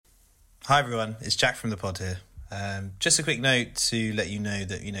Hi everyone, it's Jack from the pod here. Just a quick note to let you know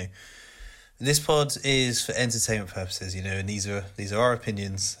that this pod is for entertainment purposes, and these are our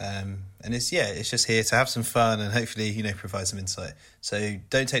opinions, and it's just here to have some fun and hopefully provide some insight. So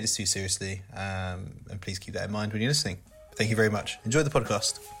don't take this too seriously, and please keep that in mind when you're listening. Thank you very much. Enjoy the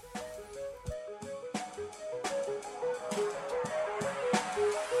podcast.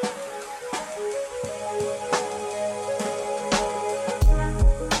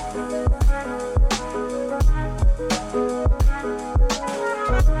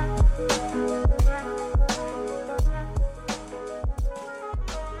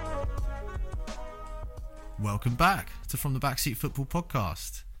 Welcome back to From the Backseat Football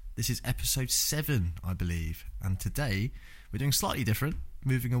Podcast. This is episode 7, I believe, and today we're doing slightly different.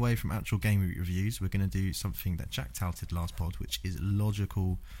 Moving away from actual game week reviews, we're going to do something that Jack touted last pod, which is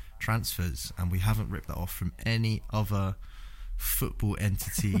logical transfers, and we haven't ripped that off from any other football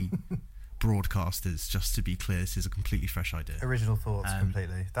entity broadcasters. Just to be clear, this is a completely fresh idea. Original thoughts,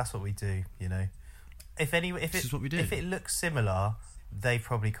 completely. That's what we do, This is what we do. If it looks similar, they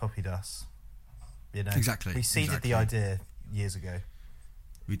probably copied us. Exactly. We seeded the idea years ago.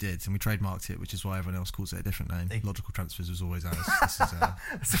 We did, and we trademarked it, which is why everyone else calls it a different name. Logical Transfers was always ours. That's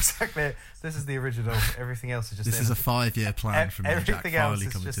exactly it. This is the original. Everything else is just... This is a 5-year plan from Jack finally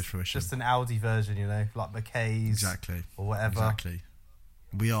coming to fruition. Just an Audi version, like McKay's. Exactly. Or whatever. Exactly.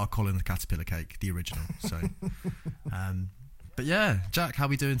 We are Colin the Caterpillar Cake, the original. So, but yeah, Jack, how are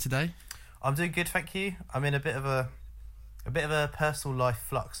we doing today? I'm doing good, thank you. I'm in a bit of a personal life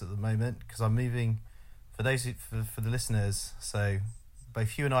flux at the moment because I'm moving. For the listeners, so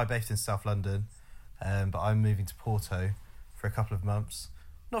both you and I are based in South London, but I'm moving to Porto for a couple of months.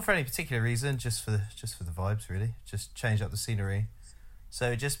 Not for any particular reason, just for the vibes, really. Just change up the scenery.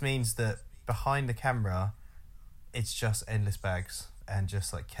 So it just means that behind the camera, it's just endless bags and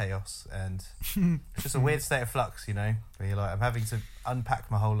just like chaos, and it's just a weird state of flux, where you're like, I'm having to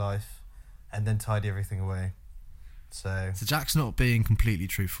unpack my whole life and then tidy everything away. So Jack's not being completely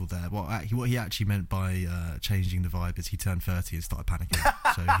truthful there. What he actually meant by changing the vibe is he turned 30 and started panicking.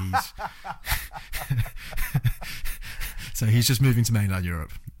 So he's just moving to mainland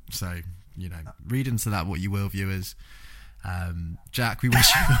Europe. So read into that what you will, viewers. Jack, we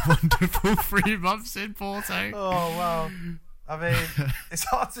wish you a wonderful 3 months in Porto. Oh wow! I mean, it's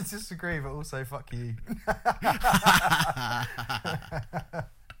hard to disagree, but also fuck you.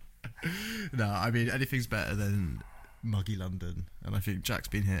 No, I mean anything's better than muggy London, and I think Jack's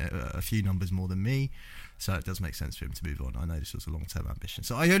been here a few numbers more than me, so it does make sense for him to move on. I know this was a long-term ambition,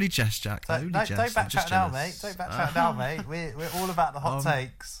 so I only jest, Jack. Don't backtrack now, mate. Don't backtrack now, mate. We're all about the hot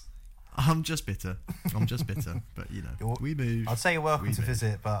takes. I'm just bitter, but we move. I'd say you're welcome to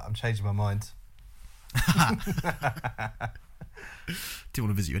visit, but I'm changing my mind. Do want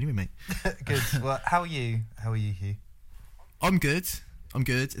to visit you anyway, mate. Good. Well, how are you, Hugh? I'm good.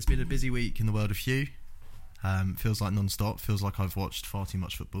 It's been a busy week in the world of Hugh. Feels like non-stop. Feels like I've watched far too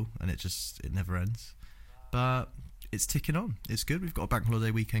much football, and it never ends. But it's ticking on. It's good. We've got a bank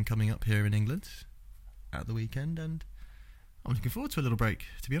holiday weekend coming up here in England at the weekend, and I'm looking forward to a little break,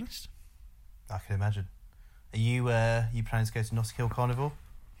 to be honest. I can imagine. Are you planning to go to Notting Hill Carnival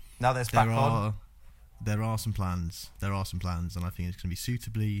now that it's back on? There are some plans. And I think it's going to be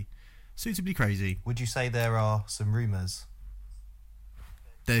suitably crazy. Would you say there are some rumours?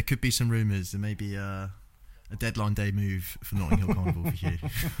 There could be some rumours. There may be a deadline day move for Notting Hill Carnival for you.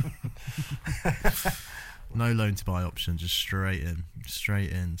 No loan to buy option, just straight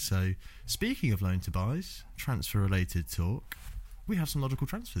in. So, speaking of loan to buys, transfer related talk, we have some logical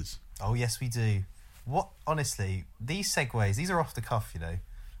transfers. Oh yes, we do. Honestly, these segues, these are off the cuff,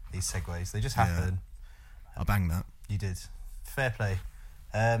 These segues, they just happen. I banged that. You did. Fair play.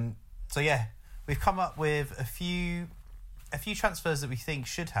 So yeah, we've come up with a few transfers that we think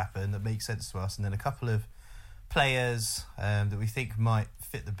should happen that make sense to us, and then a couple of players that we think might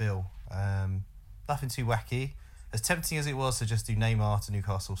fit the bill. Nothing too wacky. As tempting as it was to just do Neymar to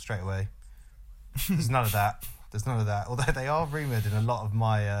Newcastle straight away, there's none of that. Although they are rumoured in a lot of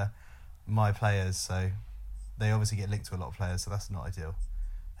my players, so they obviously get linked to a lot of players, so that's not ideal.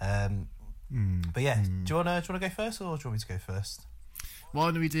 But yeah, do you want to go first, or do you want me to go first?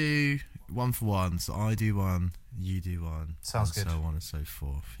 Why don't we do one for one? So I do one, you do one. Sounds good. So on and so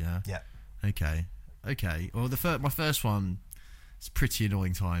forth. Yeah. Yeah. Okay. Well, my first one, it's pretty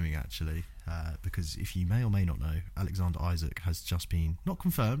annoying timing actually, because if you may or may not know, Alexander Isak has just been not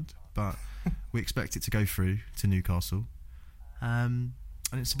confirmed, but we expect it to go through to Newcastle. And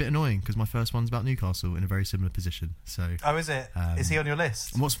it's a bit annoying because my first one's about Newcastle in a very similar position. So, is it? Is he on your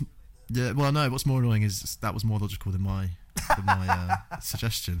list? What's more annoying is that was more logical than my for my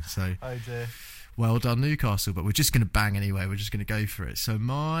suggestion. So, Oh dear. well done, Newcastle. But we're just going to bang anyway. We're just going to go for it. So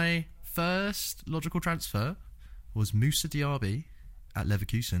my first logical transfer was Moussa Diaby at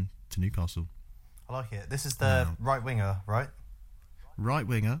Leverkusen to Newcastle. I like it. This is the right winger, right? Right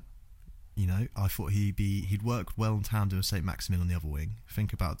winger. You know, I thought he'd work well in tandem with St. Maximin on the other wing.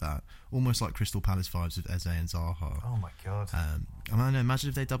 Think about that. Almost like Crystal Palace vibes with Eze and Zaha. Oh my god. I know, imagine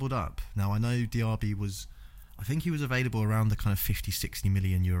if they doubled up. Now, I know Diaby I think he was available around the kind of 50-60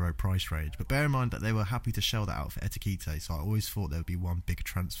 million euro price range. But bear in mind that they were happy to shell that out for Etiquette. So I always thought there would be one big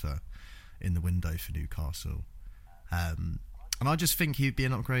transfer in the window for Newcastle. And I just think he'd be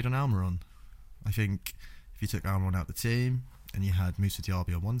an upgrade on Almiron. I think if you took Almiron out the team and you had Moussa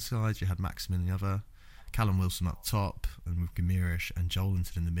Diaby on one side, you had Maximin on the other, Callum Wilson up top, and with Gamirish and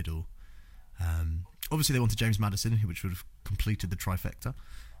Joelinton in the middle. Obviously, they wanted James Maddison, which would have completed the trifecta,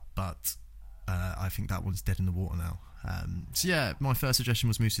 but I think that one's dead in the water now. So yeah, my first suggestion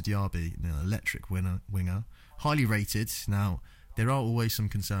was Moussa Diaby, electric winger, highly rated. Now, there are always some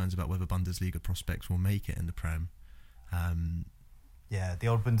concerns about whether Bundesliga prospects will make it in the Prem. Yeah, the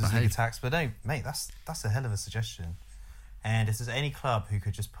old Bundesliga tax. But no, mate, that's a hell of a suggestion. And if there's any club who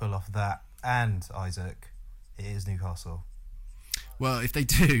could just pull off that and Isaac, it is Newcastle. Well, if they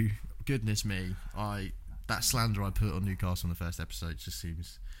do, goodness me, that slander I put on Newcastle in the first episode just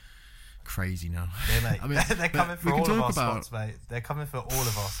seems crazy now. Yeah, mate. I mean, they're coming for all of our about, spots, mate. They're coming for all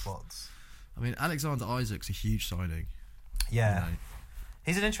of our spots. I mean, Alexander Isaac's a huge signing. Yeah. You know.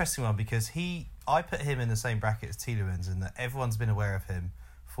 He's an interesting one because I put him in the same bracket as Tielemans, and that everyone's been aware of him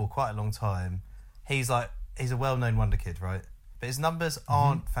for quite a long time. He's a well-known wonder kid, right? But his numbers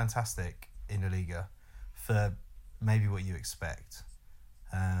aren't fantastic in La Liga for maybe what you expect.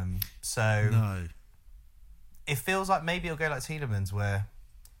 So it feels like maybe it'll go like Tielemans, where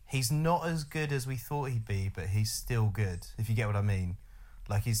he's not as good as we thought he'd be, but he's still good, if you get what I mean.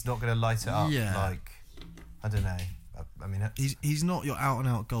 Like, he's not going to light it up. Yeah. Like, I don't know. I mean, he's not your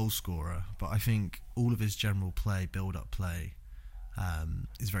out-and-out goal scorer, but I think all of his general play, build-up play,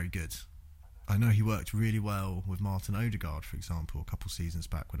 is very good. I know he worked really well with Martin Odegaard, for example, a couple of seasons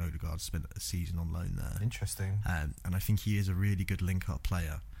back when Odegaard spent a season on loan there. Interesting. And I think he is a really good link-up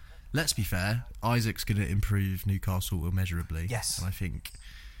player. Let's be fair, Isaac's going to improve Newcastle immeasurably. Yes. And I think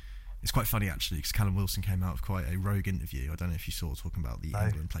it's quite funny, actually, because Callum Wilson came out of quite a rogue interview. I don't know if you saw, talking about the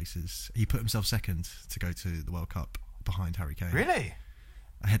England places. He put himself second to go to the World Cup behind Harry Kane. Really?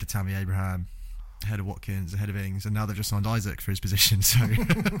 Ahead of Tammy Abraham, ahead of Watkins, ahead of Ings, and now they've just signed Isaac for his position. So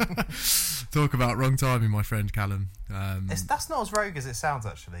talk about wrong timing, my friend Callum. That's not as rogue as it sounds,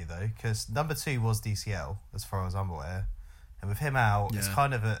 actually, though, because number 2 was DCL, as far as I'm aware, and with him out, it's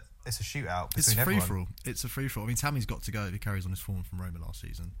kind of a shootout between everyone. It's a free-for-all. I mean, Tammy's got to go if he carries on his form from Roma last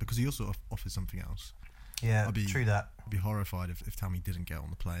season, because he also offers something else. Yeah, true that. I'd be horrified if Tammy didn't get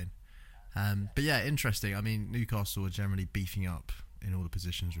on the plane. But yeah, interesting. I mean, Newcastle are generally beefing up in all the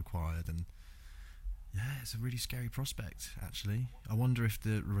positions required, and yeah, it's a really scary prospect, actually. I wonder if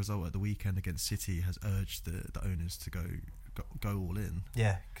the result at the weekend against City has urged the owners to go all in.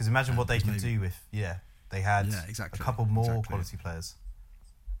 Yeah, because imagine what they could do if they had a couple more quality players.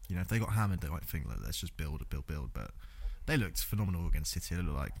 You know, if they got hammered, they might think, let's just build. But they looked phenomenal against City. They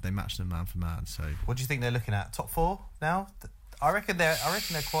looked like they matched them man for man. So, what do you think they're looking at? Top 4 now? I reckon they're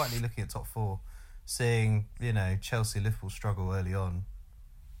quietly looking at top 4, seeing Chelsea, Liverpool struggle early on.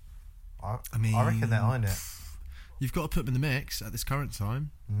 I reckon they're on it. You've got to put them in the mix at this current time.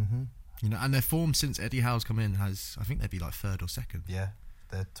 Mm-hmm. You know, and their form since Eddie Howe's come in I think they'd be like 3rd or 2nd. Yeah,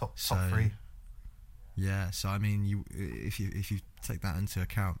 they're top 3. Yeah, so I mean, if you take that into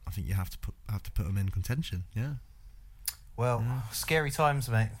account, I think you have to put them in contention. Yeah. Well, scary times,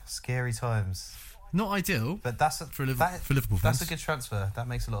 mate. Scary times. Not ideal, but for Liverpool fans. That's a good transfer. That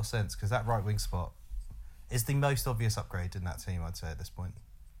makes a lot of sense because that right wing spot is the most obvious upgrade in that team, I'd say, at this point.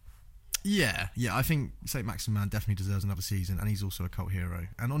 Yeah. I think St. Maximin definitely deserves another season, and he's also a cult hero.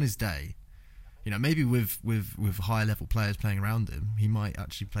 And on his day, maybe with higher level players playing around him, he might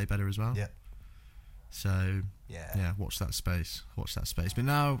actually play better as well. Yeah. So watch that space. But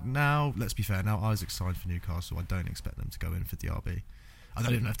now, let's be fair. Now Isaac's signed for Newcastle. I don't expect them to go in for Diaby. I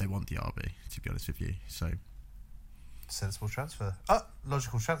don't even know if they want Diaby, to be honest with you. So, sensible transfer. Oh,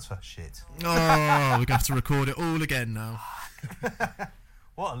 logical transfer. Shit. Oh, we're going to have to record it all again now.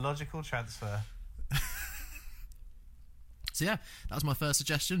 What a logical transfer. So yeah, that was my first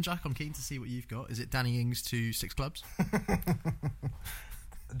suggestion. Jack, I'm keen to see what you've got. Is it Danny Ings to 6 clubs?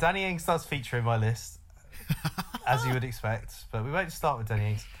 Danny Ings does feature in my list, as you would expect, but we won't start with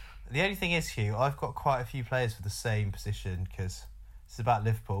Danny Ings. The only thing is, Hugh, I've got quite a few players for the same position because it's about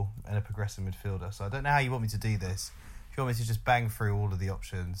Liverpool and a progressive midfielder. So I don't know how you want me to do this, If you want me to just bang through all of the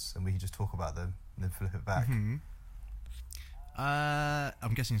options and we can just talk about them and then flip it back.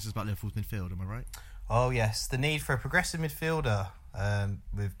 I'm guessing this is about Liverpool's midfield, am I right? Oh, yes. The need for a progressive midfielder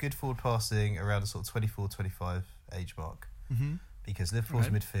with good forward passing around the sort of 24-25 age mark. Because Liverpool's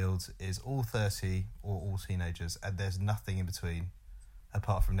midfield is all 30 or all teenagers, and there's nothing in between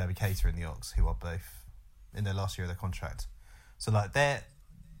apart from Naby Keita and the Ox, who are both in their last year of their contract. So, like, they're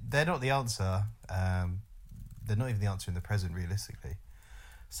not the answer. They're not even the answer in the present, realistically.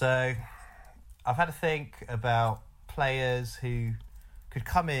 So, I've had to think about players who could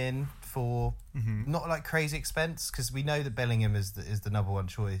come in for not like crazy expense, because we know that Bellingham is the number one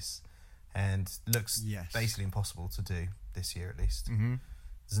choice and looks basically impossible to do this year at least.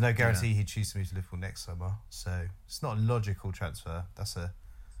 There's no guarantee he'd choose to move to Liverpool next summer, so it's not a logical transfer. That's a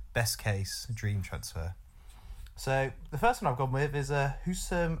best case dream transfer. So the first one I've gone with is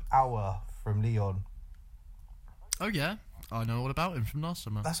Houssem Aouar from Lyon. Oh yeah, I know all about him from last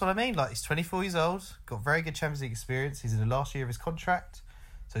summer. That's what I mean. Like, he's 24 years old, got very good Champions League experience. He's in the last year of his contract,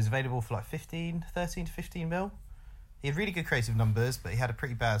 so he's available for like 13 to 15 mil. He had really good creative numbers, but he had a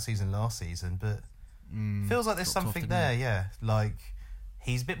pretty bad season last season. But feels like there's something there, yeah. Like,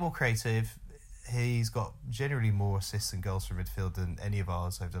 he's a bit more creative. He's got generally more assists and goals from midfield than any of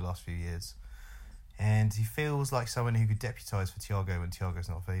ours over the last few years. And he feels like someone who could deputise for Thiago when Thiago's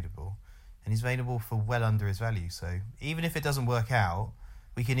not available. And he's available for well under his value. So even if it doesn't work out,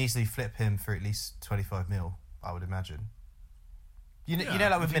 we can easily flip him for at least 25 mil, I would imagine. You know,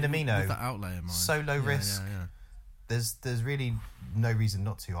 like with Minamino, with that outlay in mind. So low risk. Yeah. There's really no reason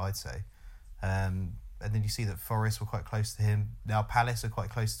not to, I'd say. And then you see that Forest were quite close to him. Now Palace are quite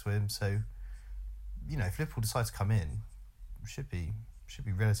close to him. So, you know, if Liverpool decide to come in, it should be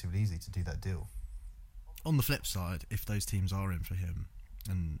relatively easy to do that deal. On the flip side, if those teams are in for him,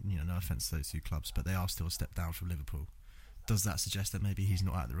 and you know, no offence to those two clubs, but they are still a step down from Liverpool, does that suggest that maybe he's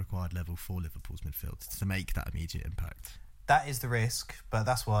not at the required level for Liverpool's midfield to make that immediate impact? That is the risk, but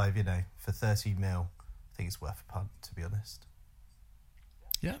that's why, you know, for 30 mil, I think it's worth a punt, to be honest.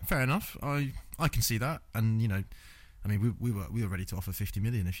 Yeah, fair enough. I can see that, and you know, I mean, we were ready to offer 50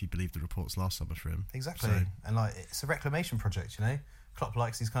 million if you believe the reports last summer for him. Exactly, so, and like, it's a reclamation project, you know. Klopp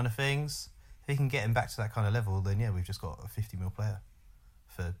likes these kind of things. If he can get him back to that kind of level, then yeah, we've just got a 50 mil player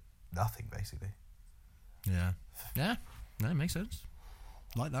for nothing, basically. Yeah, no, it makes sense.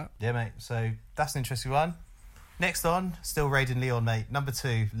 Like that. Yeah, mate. So that's an interesting one. Next on, still raiding Lyon, mate. Number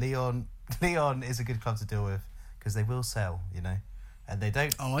 2, Lyon. Lyon is a good club to deal with because they will sell, you know, and they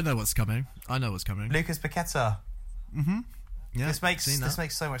don't. Oh, I know what's coming. Lucas Paqueta. Yeah, this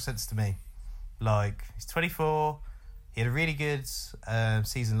makes so much sense to me. Like, he's 24. He had a really good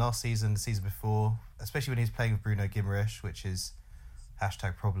season last season, the season before, especially when he was playing with Bruno Guimaraes, which is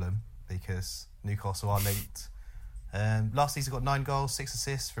 #problem because Newcastle are linked. Last season got 9 goals, 6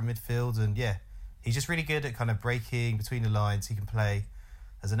 assists from midfield, and yeah, he's just really good at kind of breaking between the lines. He can play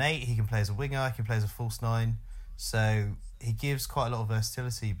as an 8, he can play as a winger, he can play as a false 9. So he gives quite a lot of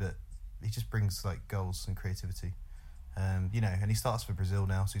versatility, but he just brings like goals and creativity. You know, and he starts for Brazil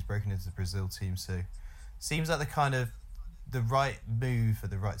now, so he's broken into the Brazil team. So seems like the right move at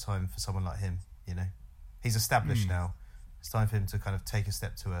the right time for someone like him. You know, he's established now. It's time for him to kind of take a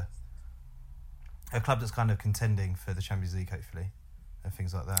step to a club that's kind of contending for the Champions League, hopefully, and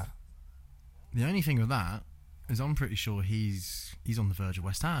things like that. The only thing with that is I'm pretty sure he's on the verge of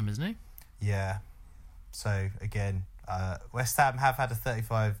West Ham, isn't he? Yeah. So again, West Ham have had a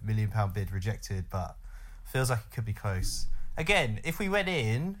 £35 million bid rejected, but feels like it could be close. Again, if we went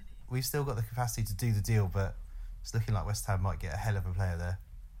in, we've still got the capacity to do the deal, but it's looking like West Ham might get a hell of a player there.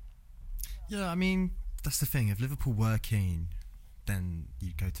 Yeah, I mean, that's the thing. If Liverpool were keen, then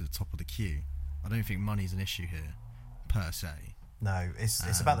you'd go to the top of the queue. I don't think money's an issue here, per se. No,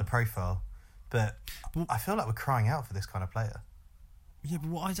 it's about the profile. But I feel like we're crying out for this kind of player. Yeah, but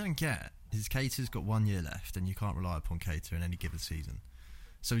what I don't get is Keita's got 1 year left, and you can't rely upon Keita in any given season.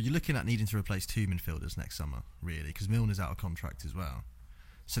 So you're looking at needing to replace 2 midfielders next summer, really, because Milner's out of contract as well.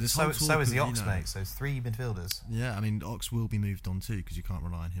 So this whole so is the of, Ox, mate. So it's 3 midfielders. Yeah, I mean, Ox will be moved on too, because you can't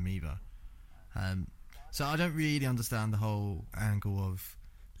rely on him either. So I don't really understand the whole angle of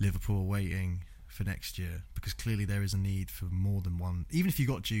Liverpool waiting for next year, because clearly there is a need for more than one. Even if you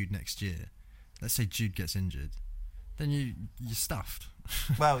got Jude next year, let's say Jude gets injured, then you're stuffed.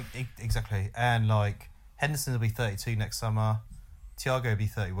 Well, exactly. And like, Henderson will be 32 next summer, Thiago will be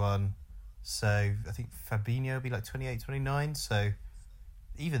 31, so I think Fabinho will be like 28, 29, so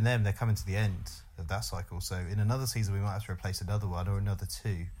even them, they're coming to the end of that cycle. So in another season we might have to replace another one or another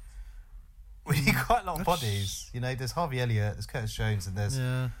 2. We need quite a lot of bodies. You know, there's Harvey Elliott, there's Curtis Jones, and there's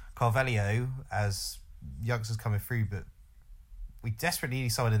Carvalho as youngsters coming through, but we desperately need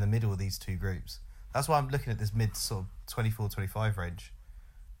someone in the middle of these two groups. That's why I'm looking at this mid sort of 24, 25 range.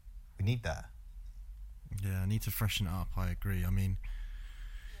 We need that. Yeah, I need to freshen it up. I agree. I mean,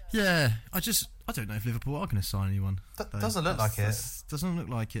 yeah, I don't know if Liverpool are going to sign anyone. Doesn't look like it. Doesn't look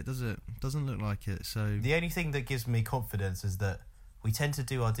like it, does it? Doesn't look like it. So the only thing that gives me confidence is that we tend to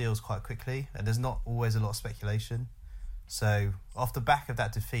do our deals quite quickly, and there's not always a lot of speculation. So off the back of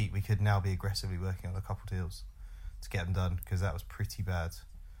that defeat, we could now be aggressively working on a couple deals to get them done, because that was pretty bad.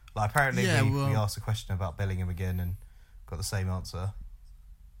 Like, apparently we asked a question about Bellingham again and got the same answer.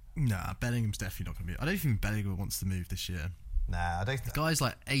 Nah, Bellingham's definitely not going to be. I don't think Bellingham wants to move this year. Nah, I don't. The guy's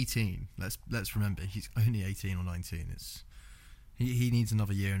like 18. Let's remember, he's only 18 or 19. He needs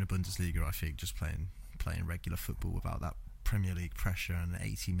another year in the Bundesliga, I think, just playing regular football without that Premier League pressure and an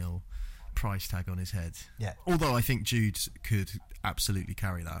 80 mil price tag on his head. Yeah. Although I think Jude could absolutely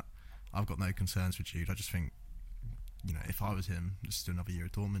carry that. I've got no concerns with Jude. I just think, if I was him, just do another year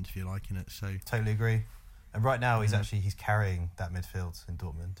at Dortmund if you're liking it. So totally agree. And right now he's carrying that midfield in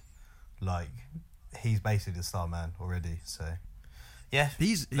Dortmund. Like, he's basically the star man already. So yeah,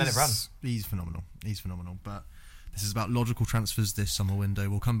 let it run. He's phenomenal. But this is about logical transfers this summer window.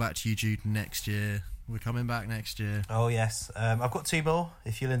 We'll come back to you, Jude, next year. We're coming back next year. Oh yes, I've got two more,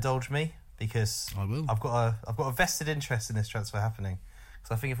 if you'll indulge me, because I will. I've got a vested interest in this transfer happening.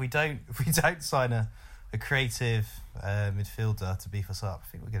 So I think if we don't sign a creative midfielder to beef us up,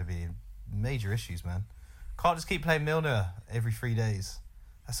 I think we're going to be in major issues, man. Can't just keep playing Milner every 3 days.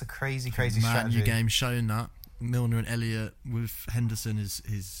 That's a crazy strategy. Man, your game's showing that Milner and Elliott with Henderson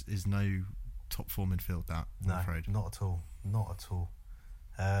is no top 4 midfield. I'm afraid. Not at all.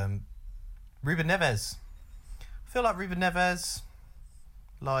 Ruben Neves. I feel like Ruben Neves.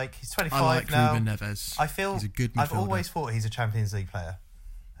 Like, he's 25 I like now. Ruben Neves. I feel he's a good midfielder. I've always thought he's a Champions League player,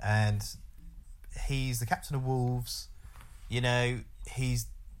 and he's the captain of Wolves. He's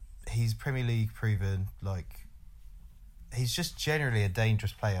Premier League proven. Like, he's just generally a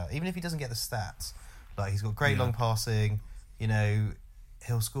dangerous player, even if he doesn't get the stats. Like, he's got great long passing.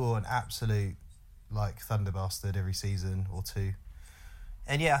 He'll score an absolute thunder bastard every season or two.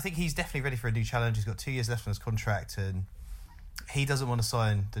 And yeah, I think he's definitely ready for a new challenge. He's got 2 years left on his contract, and he doesn't want to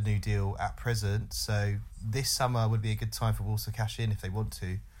sign the new deal at present. So this summer would be a good time for Wolves to cash in if they want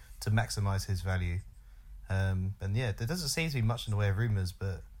to maximise his value. And yeah, there doesn't seem to be much in the way of rumours,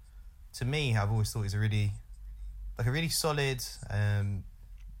 but to me, I've always thought he's a really solid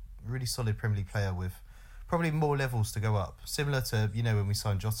Premier League player with probably more levels to go up. Similar to, when we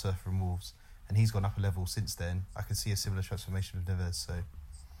signed Jota from Wolves, and he's gone up a level since then. I can see a similar transformation with Neves. So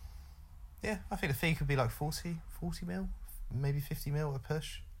yeah, I think the fee could be like 40 mil, maybe 50 mil at a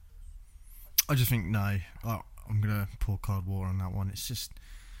push. I just think no. I'm gonna pour card war on that one. It's just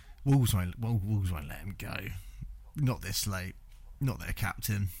Wolves won't let him go. Not this late. Not their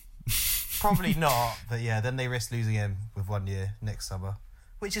captain. Probably not. But yeah, then they risk losing him with 1 year next summer,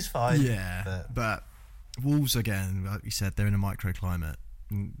 which is fine. Yeah, but Wolves, again, like you said, they're in a microclimate.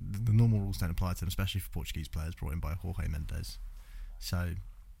 The normal rules don't apply to them, especially for Portuguese players brought in by Jorge Mendes. So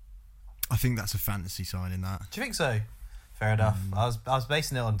I think that's a fantasy sign in that. Do you think so? Fair enough. I was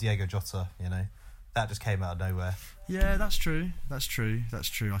basing it on Diego Jota. That just came out of nowhere. Yeah, that's true. I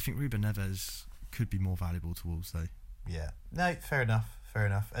think Ruben Neves could be more valuable to Wolves, though. Yeah. No, fair enough.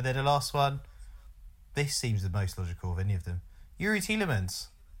 And then the last one. This seems the most logical of any of them. Yuri Tielemans.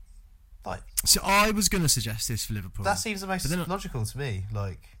 So I was going to suggest this for Liverpool. That seems the most logical to me.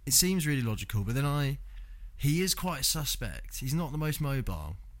 It seems really logical, but then he is quite suspect. He's not the most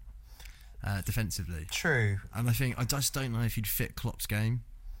mobile defensively. True. And I just don't know if he'd fit Klopp's game.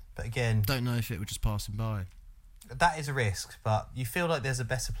 But again, don't know if it would just pass him by. That is a risk, but you feel like there's a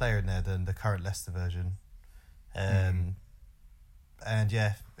better player in there than the current Leicester version. And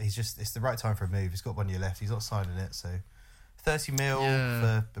yeah, it's the right time for a move. He's got 1 year left. He's not signing it, so 30 mil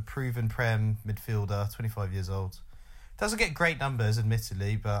for a proven Prem midfielder, 25 years old. Doesn't get great numbers,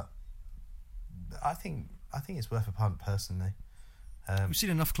 admittedly, but I think it's worth a punt, personally. We've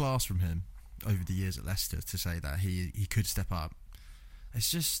seen enough class from him over the years at Leicester to say that he could step up. It's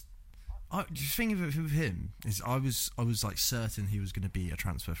just, the thing with him is I was certain he was going to be a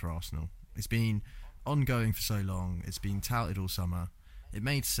transfer for Arsenal. It's been ongoing for so long. It's been touted all summer. It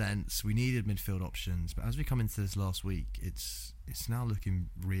made sense. We needed midfield options, but as we come into this last week, it's now looking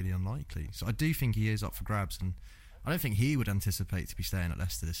really unlikely. So I do think he is up for grabs, and I don't think he would anticipate to be staying at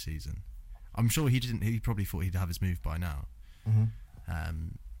Leicester this season. I'm sure he didn't. He probably thought he'd have his move by now. Mm-hmm.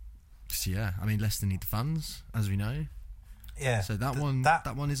 So yeah, I mean, Leicester need the funds, as we know. Yeah. So that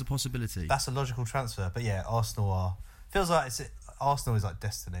one is a possibility. That's a logical transfer, but yeah, Arsenal feels like Arsenal is like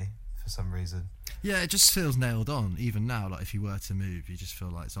destiny for some reason. Yeah, it just feels nailed on. Even now, like if he were to move, you just feel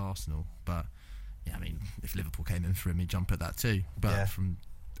like it's Arsenal. But yeah, I mean, if Liverpool came in for him, he'd jump at that too. But I'm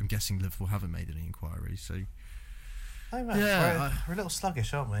guessing Liverpool haven't made any inquiries. So Oh, man, we're a little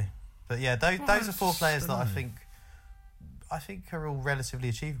sluggish, aren't we? But yeah, those are 4 players that I think are all relatively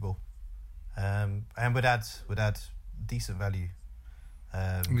achievable, and would add decent value.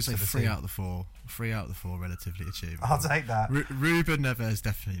 I'm going to say 3 out of the 4. 3 out of the 4 relatively achievable. I'll take that. Ruben Neves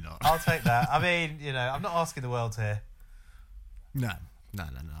definitely not. I'll take that. I mean, I'm not asking the world here. No.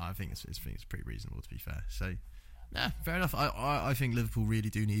 I think it's pretty reasonable, to be fair. So, yeah, fair enough. I think Liverpool really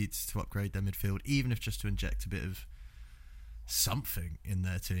do need to upgrade their midfield, even if just to inject a bit of something in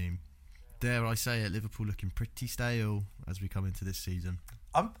their team. Dare I say it, Liverpool looking pretty stale as we come into this season.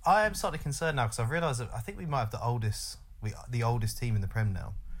 I am slightly concerned now because I've realised that I think we might have the oldest team in the Prem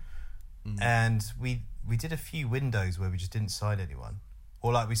now, and we did a few windows where we just didn't sign anyone,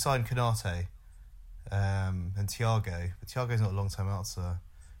 or like we signed Konate and Thiago, but Thiago's not a long term answer,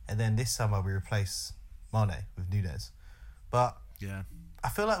 and then this summer we replaced Mane with Nunes, but yeah, I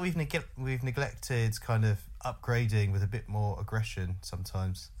feel like we've neglected kind of upgrading with a bit more aggression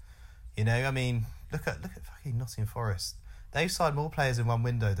sometimes. I mean, look at fucking Nottingham Forest. They've signed more players in one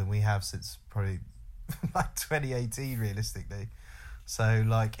window than we have since probably like 2018, realistically. So,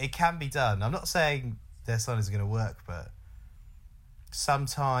 like, it can be done. I'm not saying their signings are going to work, but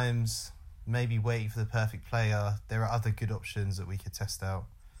sometimes maybe waiting for the perfect player. There are other good options that we could test out.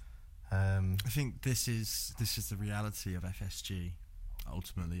 I think this is the reality of FSG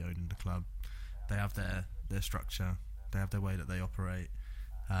ultimately owning the club. They have their structure. They have their way that they operate.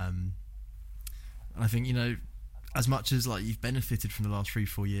 And I think, as much as like you've benefited from the last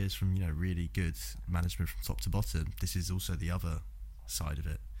 3-4 years from really good management from top to bottom, this is also the other side of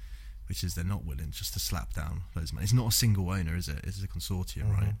it, which is they're not willing just to slap down loads of money. It's not a single owner, is it? It's a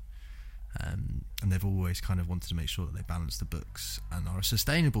consortium, right? And they've always kind of wanted to make sure that they balance the books and are a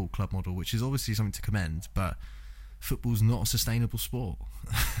sustainable club model, which is obviously something to commend, but football's not a sustainable sport.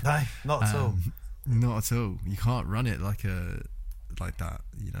 No, not at all. Not at all. You can't run it like that.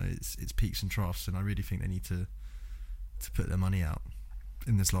 It's peaks and troughs, and I really think they need to put their money out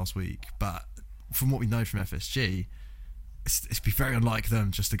in this last week. But from what we know from FSG, it's be very unlike them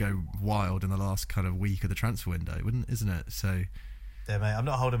just to go wild in the last kind of week of the transfer window, isn't it? So yeah, mate, I'm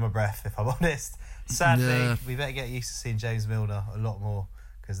not holding my breath if I'm honest. Sadly, we better get used to seeing James Milner a lot more,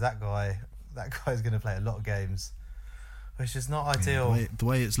 because that guy's going to play a lot of games, which is not ideal. The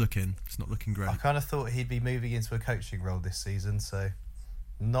way it's looking, it's not looking great. I kind of thought he'd be moving into a coaching role this season, so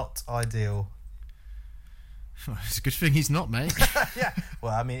not ideal. It's a good thing he's not, mate. Yeah.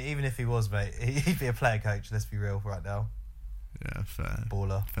 Well, I mean, even if he was, mate, he'd be a player coach. Let's be real right now. Yeah, fair.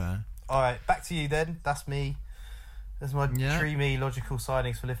 Baller. Fair. All right, back to you then. That's me. That's my dreamy, logical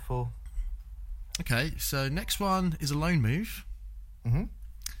signings for Liverpool. Okay, so next one is a loan move. Mm-hmm.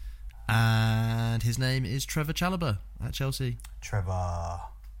 And his name is Trevor Chalobah at Chelsea. Trevor.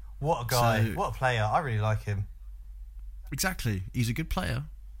 What a guy. What a player. I really like him. Exactly. He's a good player,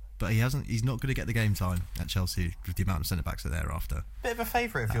 but he's not going to get the game time at Chelsea with the amount of centre-backs that they're after. Bit of a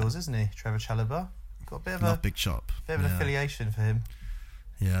favourite of yours, isn't he, Trevor Chalobah? Got a bit of Big Chop. Bit of an affiliation for him.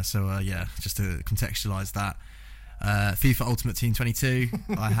 Yeah, so just to contextualise that, FIFA Ultimate Team 22,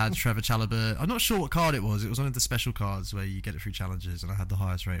 I had Trevor Chalobah. I'm not sure what card it was. It was one of the special cards where you get it through challenges, and I had the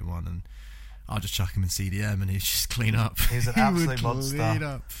highest rated one, and I'll just chuck him in CDM and he'd just clean up. He's an absolute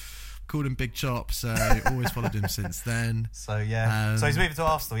monster. Called him Big Chop, so always followed him since then. So yeah, so he's moving to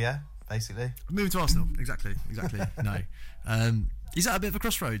Arsenal, yeah, basically. Moving to Arsenal, exactly. No, he's at a bit of a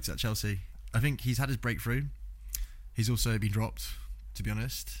crossroads at Chelsea. I think he's had his breakthrough. He's also been dropped, to be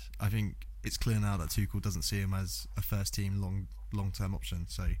honest. I think it's clear now that Tuchel doesn't see him as a first team long term option.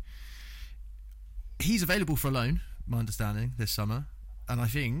 So he's available for a loan, my understanding, this summer. And I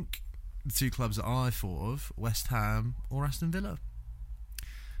think the two clubs that I thought of, West Ham or Aston Villa.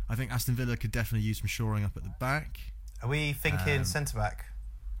 I think Aston Villa could definitely use some shoring up at the back. Are we thinking centre back?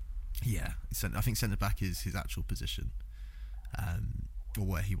 Yeah, I think centre back is his actual position, or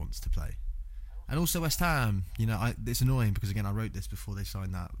where he wants to play. And also West Ham, it's annoying because again I wrote this before they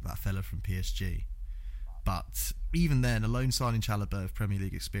signed that fella from PSG. But even then, a loan signing Chalobah of Premier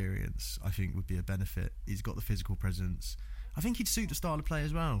League experience, I think would be a benefit. He's got the physical presence. I think he'd suit the style of play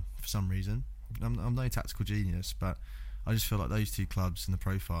as well for some reason. I'm no tactical genius, but I just feel like those two clubs in the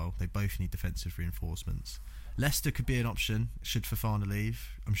profile, they both need defensive reinforcements. Leicester could be an option should Fofana leave.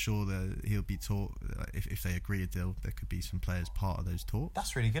 I'm sure that he'll be taught, if they agree a deal, there could be some players part of those talks.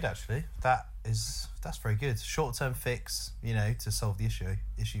 That's really good, actually. That's very good. Short-term fix, to solve the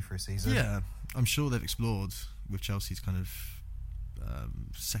issue for a season. Yeah, I'm sure they've explored with Chelsea's kind of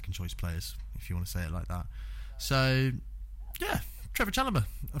second choice players, if you want to say it like that. So, yeah, Trevor Chalobah.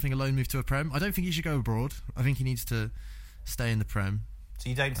 I think a loan move to a Prem. I don't think he should go abroad. I think he needs to stay in the Prem. So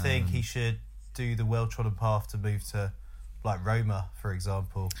you don't think he should do the well-trodden path to move to, like, Roma, for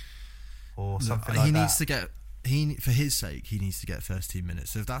example, or something like that? He needs to get... for his sake, he needs to get first team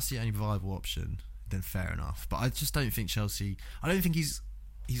minutes. So if that's the only viable option, then fair enough. But I just don't think Chelsea... I don't think he's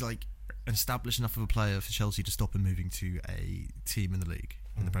like established enough of a player for Chelsea to stop him moving to a team in the league,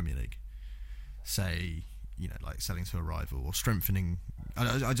 in the Premier League. Say, like selling to a rival or strengthening.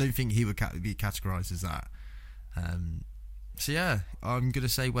 I don't think he would be categorised as that. So yeah, I'm going to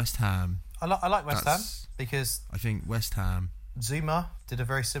say West Ham. I like West Ham because I think West Ham... Zuma did a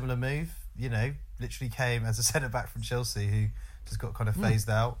very similar move, literally came as a centre-back from Chelsea who just got kind of phased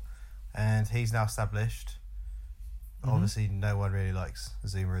out, and he's now established. Obviously, no one really likes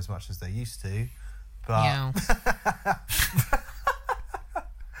Zuma as much as they used to, but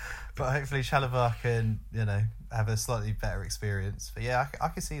but hopefully Chalobah can, have a slightly better experience. But yeah, I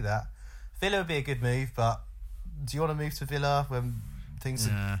can see that. Villa would be a good move, but do you want to move to Villa when things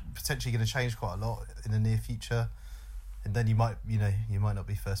are potentially going to change quite a lot in the near future? And then you might not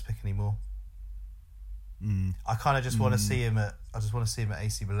be first pick anymore. I kind of just want to see him at. I just want to see him at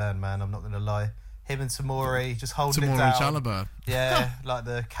AC Milan, man. I'm not going to lie. Him and Tomori just holding it down. Chalobah. Yeah, like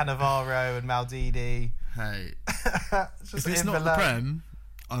the Cannavaro and Maldini. Hey, if it's not the Prem,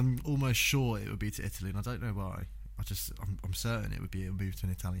 I'm almost sure it would be to Italy, and I don't know why. I'm certain it would be a move to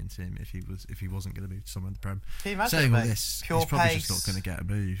an Italian team if he wasn't going to move to somewhere in the Prem. Can you imagine, saying mate? all this, Pure he's probably pace. just not going to get a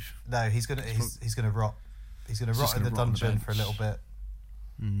move. No, he's gonna rot. He's gonna rot in the dungeon for a little bit.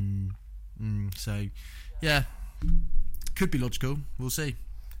 So, yeah, could be logical. We'll see.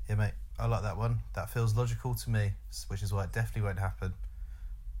 Yeah, mate. I like that one. That feels logical to me, which is why it definitely won't happen.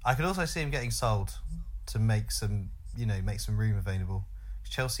 I could also see him getting sold to make some room available.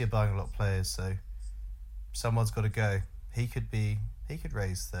 Chelsea are buying a lot of players, so someone's got to go. He could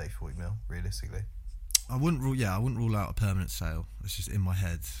raise 30-40 mil realistically. I wouldn't rule out a permanent sale. It's just in my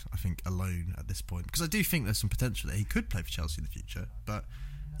head. I think a loan at this point, because I do think there's some potential there. He could play for Chelsea in the future, but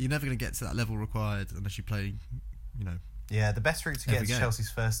you're never going to get to that level required unless you play, Yeah, the best route to get to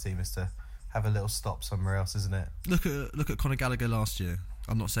Chelsea's first team is to have a little stop somewhere else, isn't it? Look at Conor Gallagher last year.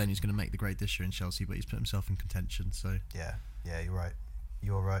 I'm not saying he's going to make the grade this year in Chelsea, but he's put himself in contention. So yeah, you're right.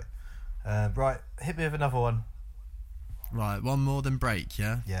 Right, hit me with another one. Right, one more than break,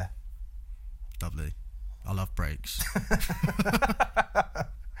 yeah? Yeah. Lovely. I love breaks.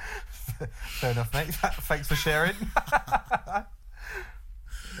 Fair enough, mate. Thanks for sharing.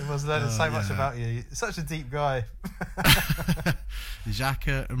 Everyone's learning so much about you. You're such a deep guy.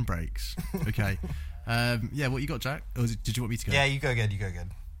 Xhaka and breaks. Okay. What you got, Jack? Or did you want me to go? Yeah, you go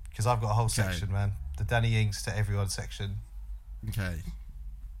again. Because I've got a whole section, man. The Danny Ings to everyone section. Okay.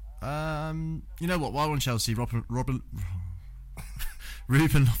 You know what? While on Chelsea, Ruben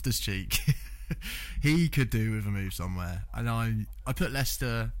Loftus-Cheek, he could do with a move somewhere. And I put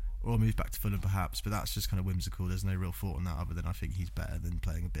Leicester or move back to Fulham perhaps, but that's just kind of whimsical. There's no real thought on that other than I think he's better than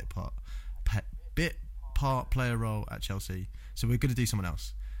playing a bit part player role at Chelsea. So we're going to do someone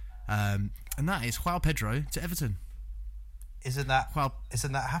else, and that is João Pedro to Everton. Isn't that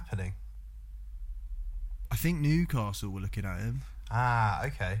happening? I think Newcastle were looking at him. Ah,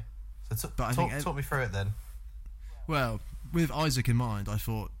 okay. So talk me through it then. Well, with Isaac in mind, I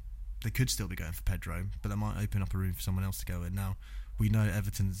thought they could still be going for Pedro, but that might open up a room for someone else to go in. Now, we know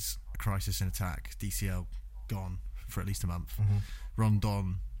Everton's crisis in attack. DCL gone for at least a month.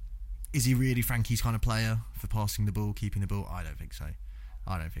 Rondon, is he really Frankie's kind of player for passing the ball, keeping the ball? I don't think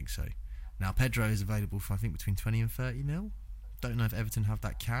so. Now, Pedro is available for, I think, between 20 and 30 mil. Don't know if Everton have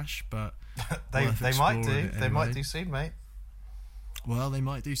that cash, but they might do. Anyway. They might do soon, mate. Well, they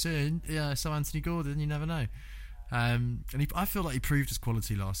might do soon. Yeah, so Anthony Gordon, you never know. I feel like he proved his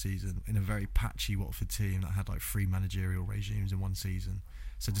quality last season in a very patchy Watford team that had like 3 managerial regimes in one season.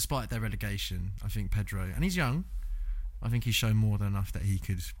 So despite their relegation, I think Pedro, and he's young, I think he's shown more than enough that he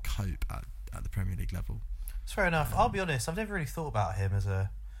could cope at the Premier League level. It's fair enough. I'll be honest, I've never really thought about him as of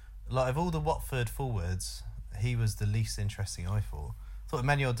all the Watford forwards, he was the least interesting, I thought. I thought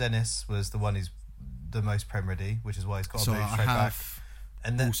Emmanuel Dennis was the one who's the most Prem ready, which is why he's got to move straight back.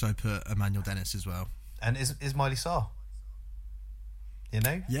 And then also put Emmanuel Dennis as well. And Ismaila Sarr.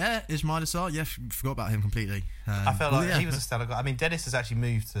 Yeah, Ismaila Sarr. Yeah, forgot about him completely. I felt like he was a stellar guy. I mean, Dennis has actually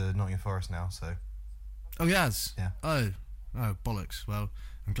moved to Nottingham Forest now, so. Oh, he has? Yeah. Oh, bollocks. Well,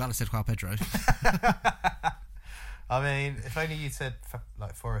 I'm glad I said João Pedro. I mean, if only you'd said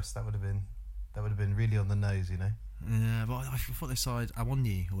like Forest, that would have been really on the nose, Yeah, but I thought they signed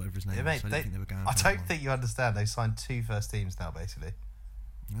Awoniyi or whatever his name Yeah, was. mate, So I didn't think they were going. I for don't anyone. think you understand. They signed 2 first teams now, basically.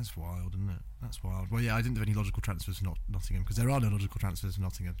 That's wild, isn't it? That's wild. Well, yeah, I didn't do any logical transfers for Nottingham because there are no logical transfers for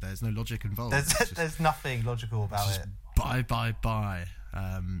Nottingham. There's no logic involved. There's nothing logical about just it. buy.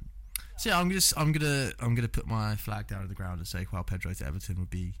 So yeah, I'm gonna put my flag down on the ground and say João Pedro to Everton would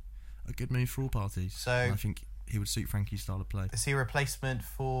be a good move for all parties. So- and I think he would suit Frankie's style of play. Is he a replacement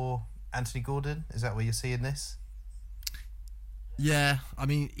for Anthony Gordon? Is that where you're seeing this? Yeah, I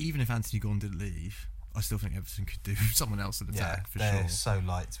mean, even if Anthony Gordon didn't leave, I still think Everton could do someone else in attack for they're sure. so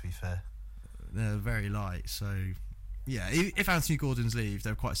light, to be fair. They're very light, so yeah. If Anthony Gordon's leave,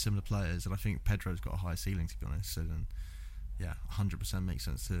 they're quite similar players, and I think Pedro's got a higher ceiling, to be honest. So then, yeah, 100% makes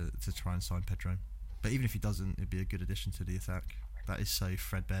sense to try and sign Pedro. But even if he doesn't, it'd be a good addition to the attack. That is so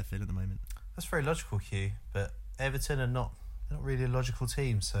threadbare thin at the moment. That's very logical, Q. But Everton are not really a logical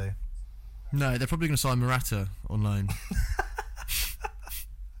team, so... No, they're probably going to sign Morata on loan.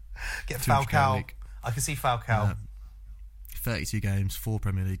 Get 200k a Falcao. week. I can see Falcao. Yeah. 32 games, 4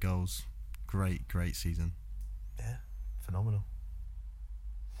 Premier League goals. Great season. Yeah, phenomenal.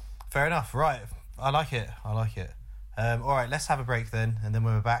 Fair enough. Right, I like it. All right, let's have a break then, and then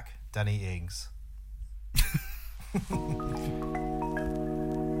when we're back, Danny Ings.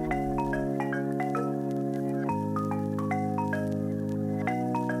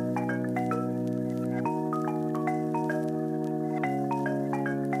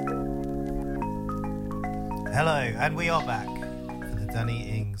 Hello, and we are back for the Danny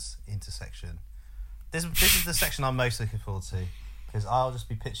Ings intersection. This is the section I'm most looking forward to, because I'll just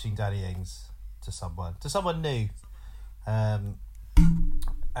be pitching Danny Ings to someone new. And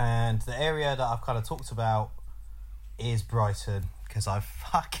the area that I've kind of talked about is Brighton, because I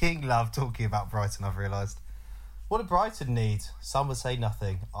fucking love talking about Brighton, I've realised. What do Brighton need? Some would say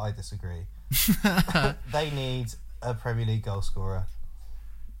nothing. I disagree. They need a Premier League goal scorer.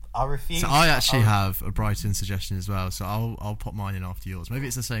 I refuse. So I actually have a Brighton suggestion as well, so I'll pop mine in after yours. Maybe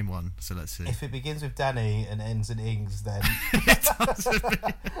it's the same one, so let's see. If it begins with Danny and ends in Ings, then I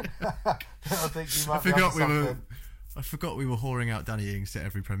think you might be onto something. I forgot we were whoring out Danny Ings to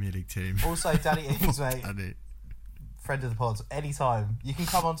every Premier League team. Also, Danny Ings, mate, Danny. friend of the pod, anytime. You can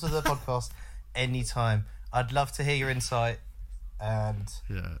come onto the podcast anytime. I'd love to hear your insight. And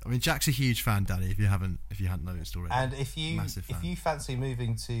yeah, I mean Jack's a huge fan, Danny. If you hadn't noticed already. And if you Massive fan. if you fancy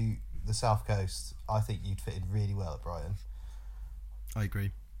moving to the South Coast, I think you'd fit in really well at Brighton. I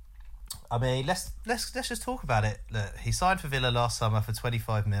agree. I mean, let's just talk about it. Look, he signed for Villa last summer for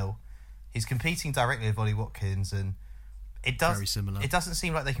 25 mil. He's competing directly with Ollie Watkins, and Very similar. It doesn't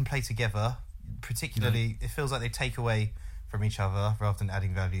seem like they can play together. Particularly, It feels like they take away from each other rather than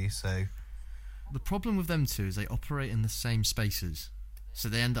adding value. So. The problem with them two is they operate in the same spaces, so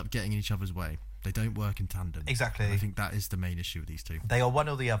they end up getting in each other's way. They don't work in tandem. Exactly. And I think that is the main issue with these two. They are one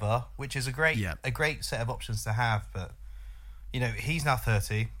or the other, which is a great Yeah. set of options to have. But he's now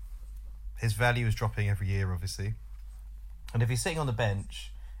 30. His value is dropping every year, obviously. And if he's sitting on the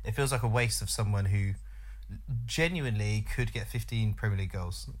bench, it feels like a waste of someone who genuinely could get 15 Premier League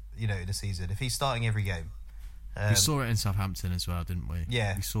goals, in a season if he's starting every game. We saw it in Southampton as well, didn't we?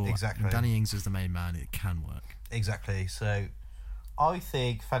 Yeah, we saw exactly. And Danny Ings is the main man. It can work. Exactly. So, I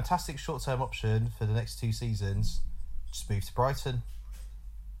think fantastic short-term option for the next 2 seasons. Just move to Brighton.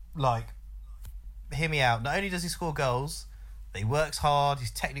 Hear me out. Not only does he score goals, but he works hard.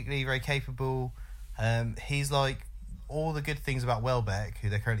 He's technically very capable. He's like all the good things about Welbeck, who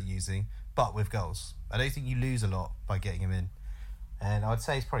they're currently using, but with goals. I don't think you lose a lot by getting him in. And I'd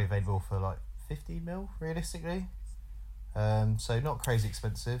say he's probably available for 15 mil, realistically. So not crazy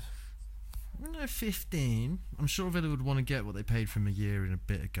expensive. No, 15. I'm sure Villa would want to get what they paid for him a year and a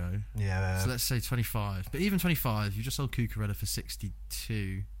bit ago. Yeah. So let's say 25. But even 25, you just sold Cucurella for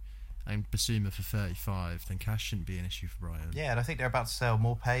 62 and Basuma for 35, then cash shouldn't be an issue for Brighton. Yeah, and I think they're about to sell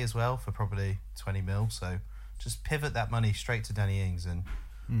more pay as well for probably 20 mil. So just pivot that money straight to Danny Ings, and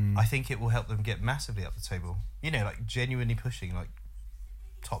I think it will help them get massively up the table. Genuinely pushing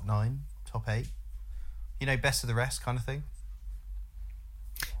top 9, top 8. Best of the rest kind of thing.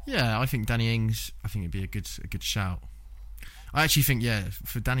 Yeah, I think Danny Ings, it'd be a good shout. I actually think,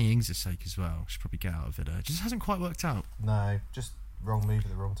 for Danny Ings' sake as well, should probably get out of Villa. It just hasn't quite worked out. No, just wrong move at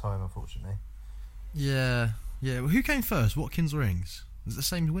the wrong time, unfortunately. Yeah. Well, who came first, Watkins or Ings? Was it the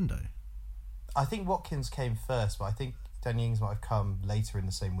same window? I think Watkins came first, but I think Danny Ings might have come later in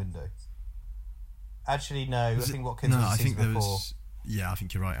the same window. Actually, no. I think Watkins was the season before. Yeah, I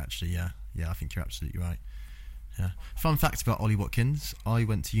think you're right, actually, yeah. Yeah, I think you're absolutely right. Yeah. Fun fact about Ollie Watkins, I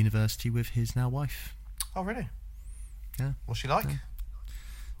went to university with his now wife. Oh, really? Yeah. What's she like? Yeah.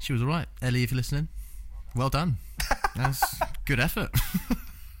 She was alright. Ellie, if you're listening. Well done. That's good effort.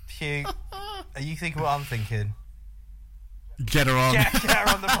 Hugh, are you thinking what I'm thinking? Get her on. Get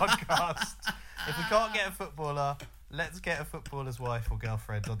her on the podcast. If we can't get a footballer, let's get a footballer's wife or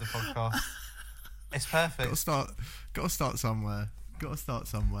girlfriend on the podcast. It's perfect. Got to start somewhere.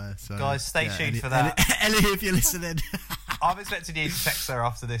 So, guys, stay tuned Ellie, for that. Ellie, if you're listening. I'm expecting you to text her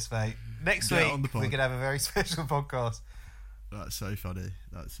after this, mate. Next Get week, on the pod. we're going to have a very special podcast. That's so funny.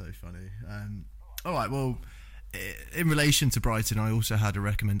 All right, well, in relation to Brighton, I also had a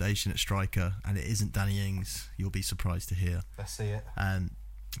recommendation at striker, and it isn't Danny Ings. You'll be surprised to hear. Let's see it.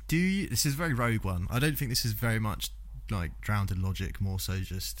 This is a very rogue one. I don't think this is very much like drowned in logic, more so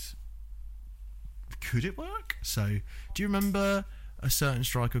just could it work? So, do you remember a certain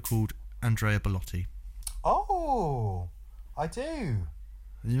striker called Andrea Belotti? Oh, I do. You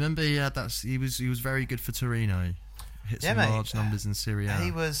remember he was very good for Torino. Hit some large numbers in Serie A.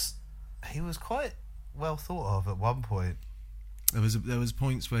 He was quite well thought of at one point. There was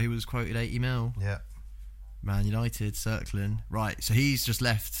points where he was quoted 80 mil. Yeah. Man United circling. Right, so he's just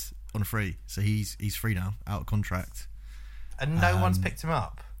left on a free. So he's free now, out of contract. And no one's picked him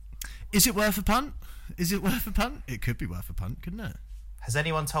up. Is it worth a punt? It could be worth a punt, couldn't it? Has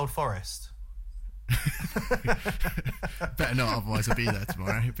anyone told Forrest? Better not, otherwise he'll be there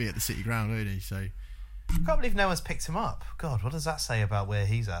tomorrow. He'll be at the City ground, won't he? So I can't believe no one's picked him up. God, what does that say about where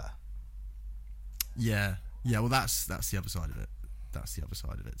he's at? yeah. Well, that's the other side of it.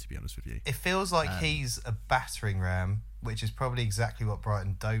 To be honest with you. It feels like he's a battering ram, which is probably exactly what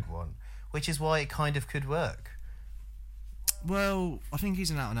Brighton don't want, which is why it kind of could work. Well, I think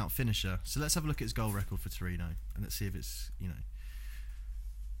he's an out-and-out finisher. So let's have a look at his goal record for Torino, and let's see if it's,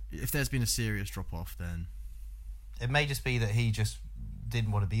 if there's been a serious drop-off, then... It may just be that he just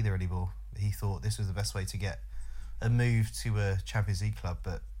didn't want to be there anymore. He thought this was the best way to get a move to a Champions League club,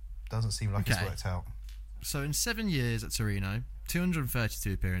 but doesn't seem like it's worked out. So in 7 years at Torino,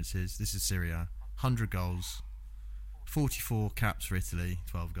 232 appearances, this is Serie A, 100 goals, 44 caps for Italy,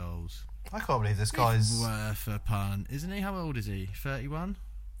 12 goals. I can't believe this guy's... worth a punt, isn't he? How old is he? 31?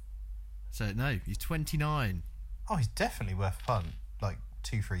 So, no, he's 29. Oh, he's definitely worth a punt. Like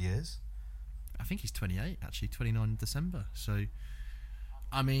 2-3 years. I think he's 28, actually, 29 in December. So,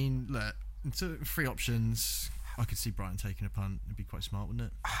 I mean, look, so 3 options. I could see Brighton taking a punt. It'd be quite smart, wouldn't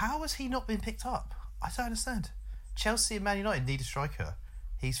it? How has he not been picked up? I don't understand. Chelsea and Man United need a striker.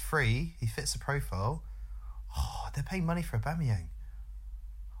 He's free. He fits the profile. Oh, they're paying money for Aubameyang.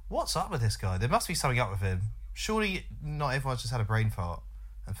 What's up with this guy? There must be something up with him. Surely not everyone's just had a brain fart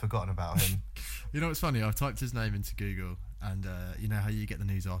and forgotten about him. You know what's funny? I've typed his name into Google, and you know how you get the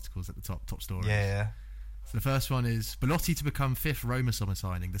news articles at the top stories? Yeah. So the first one is Belotti to become 5th Roma summer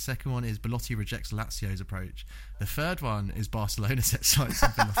signing. The second one is Belotti rejects Lazio's approach. The third one is Barcelona sets sights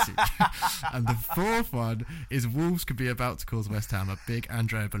on Belotti. And the fourth one is Wolves could be about to cause West Ham a big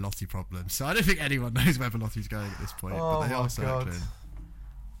Andrea Belotti problem. So I don't think anyone knows where Belotti's going at this point, but they are circling.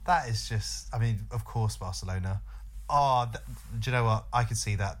 That is just, I mean, of course, Barcelona. Oh, do you know what? I can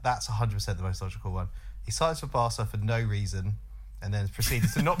see that. That's 100% the most logical one. He signs for Barca for no reason and then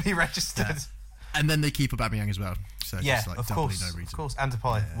proceeds to not be registered. Yeah. And then they keep Aubameyang as well. So yeah, just like of doubly course, no reason. of course. And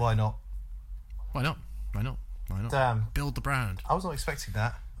Depay, Yeah. Why not? Why not? Damn. Build the brand. I was not expecting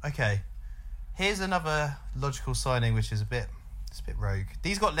that. Okay. Here's another logical signing, which is a bit rogue.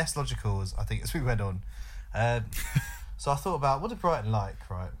 These got less logical, I think, as we went on. So I thought about, what do Brighton like,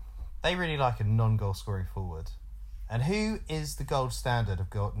 right? They really like a non-goal scoring forward. And who is the gold standard of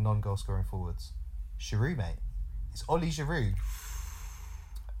non-goal scoring forwards? Giroud, mate. It's Oli Giroud.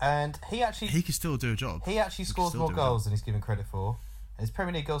 And he can still do a job. He actually scores more goals than he's given credit for. And his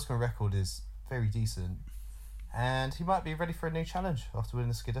Premier League goal scoring record is very decent. And he might be ready for a new challenge after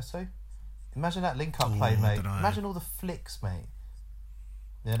winning the Scudetto. Imagine that link-up play, mate. Imagine all the flicks, mate.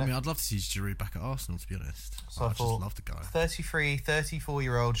 Yeah, I mean, I'd love to see Giroud back at Arsenal, to be honest. So I I just thought, love the guy. 33,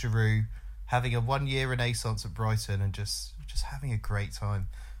 34-year-old Giroud having a 1-year renaissance at Brighton and just having a great time.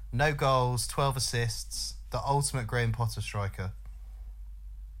 No goals, 12 assists, the ultimate Graham Potter striker.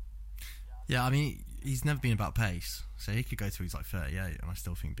 Yeah, I mean, he's never been about pace, so he could go till he's like 38, and I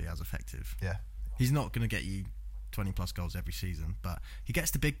still think be as effective. Yeah. He's not going to get you 20-plus goals every season, but he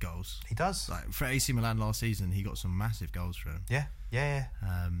gets the big goals. He does. Like for AC Milan last season, he got some massive goals for him. Yeah.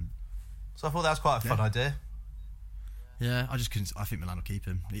 So I thought that was quite a fun idea. Yeah, I just couldn't. I think Milan will keep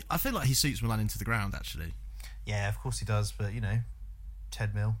him. I feel like he suits Milan into the ground, actually. Yeah, of course he does, but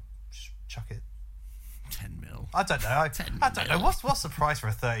 10 mil, chuck it. 10 mil. I don't know. I don't know. What's the price for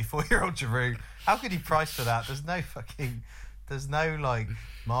a 34-year-old Giroud? How could he price for that? There's no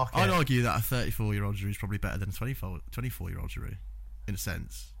market. I'd argue that a 34-year-old Giroud is probably better than a 24-year-old Giroud in a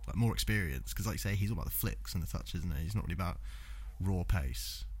sense, like more experience. Because, like you say, he's all about the flicks and the touches, isn't he? He's not really about raw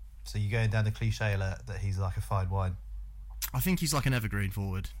pace. So you're going down the cliche alert that he's like a fine wine. I think he's like an evergreen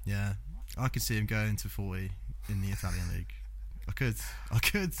forward. Yeah, I could see him going to 40 in the Italian league. I could.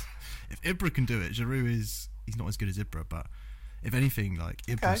 If Ibra can do it, Giroud he's not as good as Ibra, but if anything, like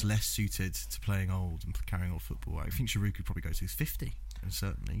Ibra's less suited to playing old and carrying old football. I think Giroud could probably go to 50 in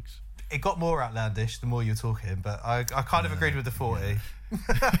certain leagues. It got more outlandish the more you're talking, but I kind of agreed with the 40.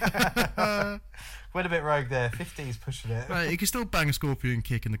 Yeah. Went a bit rogue there. 50 is pushing it. Right, he can still bang a scorpion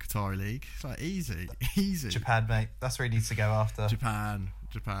kick in the Qatari league. It's like easy. Japan, mate. That's where he needs to go after. Japan.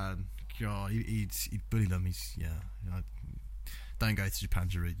 God, he'd bully them. Don't go to Japan,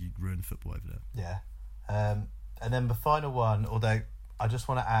 Giroud. You'd ruin the football over there. Yeah. And then the final one, although I just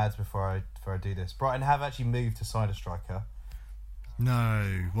want to add before I do this, Brighton have actually moved to sign a striker.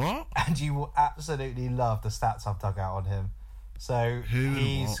 No, what? And you will absolutely love the stats I've dug out on him. So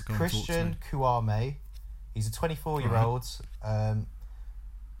he's Christian Kouame. He's a 24-year-old. I'm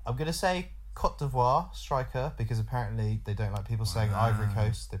going to say Cote d'Ivoire striker because apparently they don't like people saying Ivory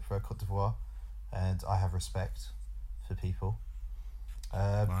Coast. They prefer Cote d'Ivoire. And I have respect for people.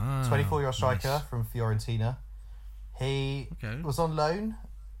 24-year-old striker from Fiorentina. He was on loan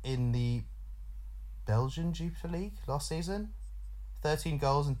in the Belgian Jupiler League last season. 13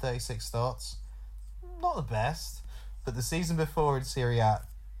 goals and 36 starts. Not the best, but the season before in Serie A,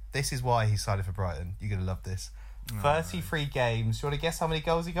 this is why he signed for Brighton. You're going to love this. 33 games. You want to guess how many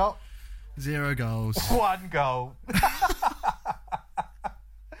goals he got? 0 goals. 1 goal.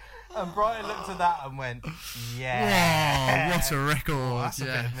 And Brighton looked at that and went, yeah. Whoa, what a record. Oh, that's a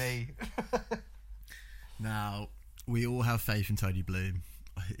bit of me. Now, we all have faith in Tony Bloom.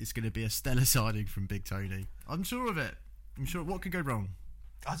 It's going to be a stellar signing from Big Tony. I'm sure of it. What could go wrong?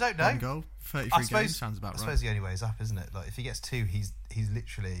 I don't know. 1 goal, 33 games, sounds about right. I suppose the only way is up, isn't it? Like if he gets 2, he's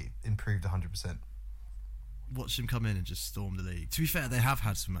literally improved 100%. Watch him come in and just storm the league. To be fair, they have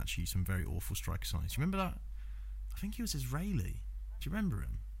had some very awful striker signings. You remember that? I think he was Israeli. Do you remember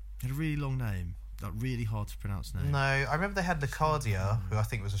him? He had a really long name, like really hard to pronounce name. No, I remember they had Lecardia, who I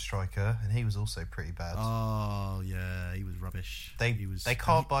think was a striker, and he was also pretty bad. Oh yeah, he was rubbish. They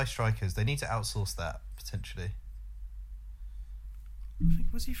can't buy strikers. They need to outsource that potentially. I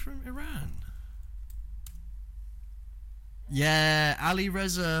think, was he from Iran? Yeah, Ali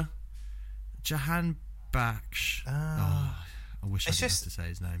Reza Jahanbakhsh. I wish I didn't have to say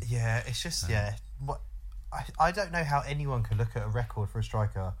his name. Yeah, it's just What I don't know how anyone could look at a record for a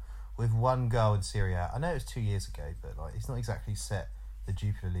striker with 1 goal in Serie A. I know it was 2 years ago, but like it's not exactly set the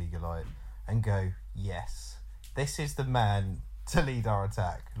Jupiler League alight and go, yes, this is the man to lead our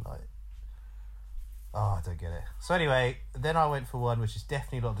attack. Like, oh, I don't get it. So anyway, then I went for one which is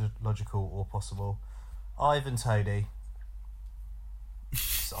definitely not logical or possible. Ivan Toney.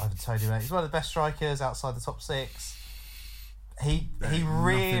 Ivan Toney, mate. He's one of the best strikers outside the top 6. He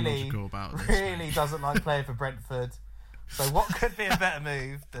really doesn't like playing for Brentford. So what could be a better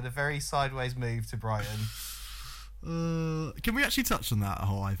move than a very sideways move to Brighton? Can we actually touch on that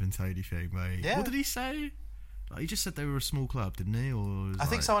whole Ivan Toney thing, mate? Yeah. What did he say? Like, he just said they were a small club, didn't he? Or I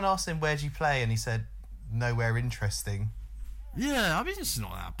think someone asked him, where do you play? And he said, nowhere interesting. Yeah, I mean, it's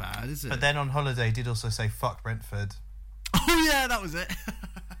not that bad, is it? But then on holiday, he did also say, fuck Brentford. Oh, yeah, that was it.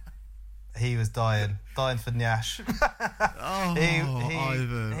 He was dying for Nyash.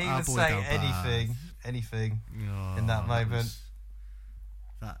 Ivan. He would say anything in that moment.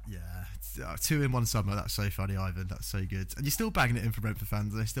 It's 2 in 1 summer. That's so funny, Ivan. That's so good. And you're still bagging it in for Brentford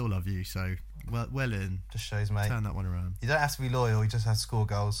fans. They still love you. So well in. Just shows, mate. Turn that one around. You don't have to be loyal. You just have to score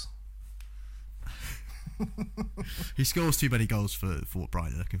goals. He scores too many goals for what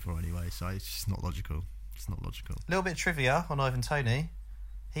Brighton are looking for anyway. So it's just not logical. A little bit of trivia on Ivan Toney.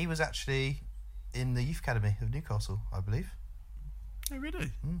 He was actually in the youth academy of Newcastle, I believe. Oh,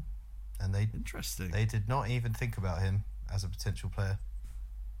 really? And interesting. They did not even think about him as a potential player.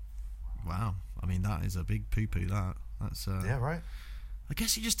 Wow. I mean, that is a big poo-poo, that's yeah, right. I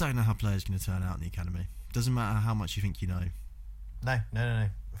guess you just don't know how players are going to turn out in the academy. Doesn't matter how much you think you know. No,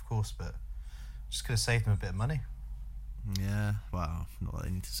 of course, but just could have saved them a bit of money. Yeah, well, not that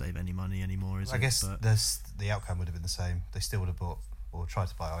they need to save any money anymore, is it? I guess the outcome would have been the same. They still would have bought or tried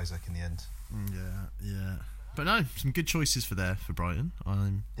to buy Isaac in the end. Yeah. But no, some good choices for Brighton.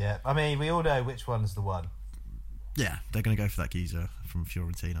 Yeah, I mean, we all know which one's the one. Yeah, they're going to go for that geezer from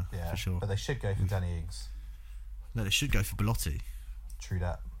Fiorentina, for sure. But they should go for Danny Ings. No, they should go for Belotti. True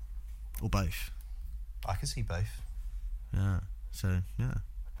that. Or both. I can see both. Yeah, so, yeah.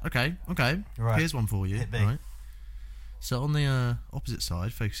 Okay. Right. Here's one for you. Hit me. Right. So on the opposite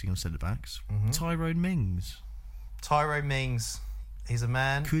side, focusing on centre-backs, Tyrone Mings. Tyrone Mings. He's a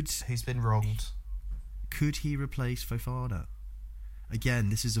man who's been wronged. Could he replace Fofana? Again,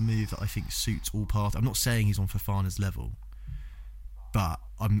 this is a move that I think suits all parties. I'm not saying he's on Fofana's level, but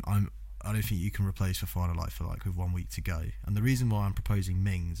I don't think you can replace Fofana like for like with 1 week to go. And the reason why I'm proposing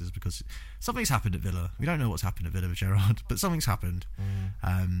Mings is because something's happened at Villa. We don't know what's happened at Villa with Gerrard, but something's happened.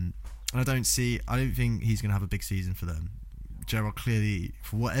 And I don't think he's going to have a big season for them. Gerrard clearly,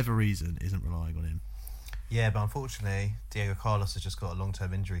 for whatever reason, isn't relying on him. Yeah, but unfortunately, Diego Carlos has just got a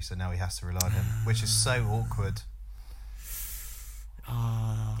long-term injury, so now he has to rely on him, which is so awkward.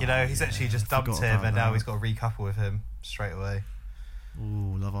 He's actually just dumped him, and now he's got to recouple with him straight away.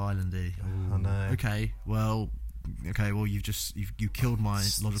 Ooh, Love Islandy. I know. Okay, well, you killed my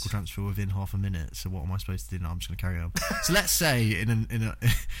logical transfer within half a minute. So what am I supposed to do now? I'm just going to carry on. So let's say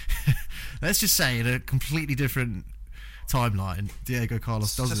let's just say in a completely different timeline, Diego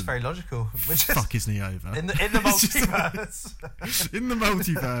Carlos doesn't. It's just very logical. Fuck his knee over in the multiverse. In the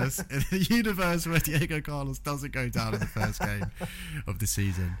multiverse, in the universe where Diego Carlos doesn't go down in the first game of the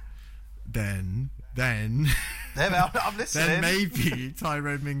season, then I'm listening. Then maybe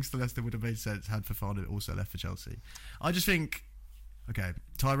Tyrone Mings to Leicester would have made sense had Fofana also left for Chelsea. I just think,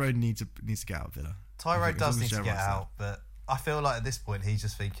 Tyrone needs to get out of Villa. Tyrone does need to get out, but I feel like at this point he's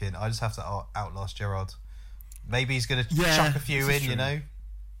just thinking, I just have to outlast Gerrard. Maybe he's going to chuck a few in, you know.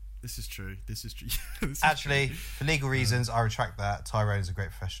 This is true. Actually, for legal reasons, I retract that. Tyrone's a great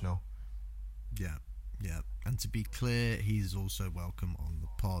professional. Yeah. And to be clear, he's also welcome on the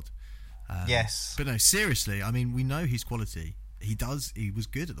pod. Yes. But no, seriously, I mean, we know his quality. He was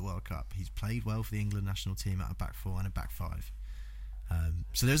good at the World Cup. He's played well for the England national team at a back four and a back five.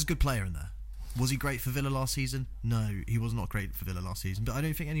 So there's a good player in there. Was he great for Villa last season? No, he was not great for Villa last season. But I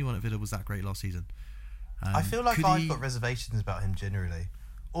don't think anyone at Villa was that great last season. I feel like I've got reservations about him generally.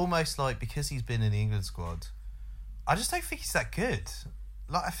 Almost like because he's been in the England squad, I just don't think he's that good.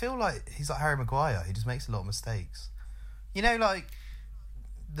 Like, I feel like he's like Harry Maguire. He just makes a lot of mistakes. You know, like,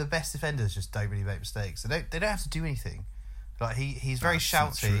 the best defenders just don't really make mistakes. They don't have to do anything. Like, he's very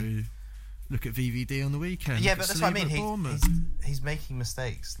shouty. Look at VVD on the weekend. Yeah, but that's what I mean. He's making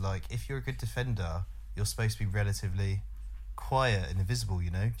mistakes. Like, if you're a good defender, you're supposed to be relatively quiet and invisible,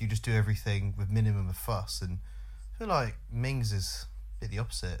 you know? You just do everything with minimum of fuss. And I feel like Mings is a bit the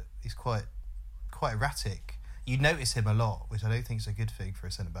opposite. He's quite erratic. You notice him a lot, which I don't think is a good thing for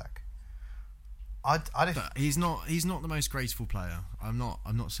a centre-back. He's not the most graceful player. I'm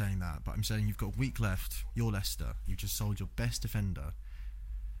not saying that, but I'm saying you've got a week left. You're Leicester. You've just sold your best defender.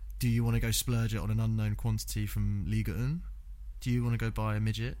 Do you want to go splurge it on an unknown quantity from Liga 1? Do you want to go buy a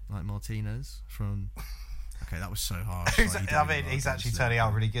midget like Martinez from? Okay, that was so harsh. He's actually turning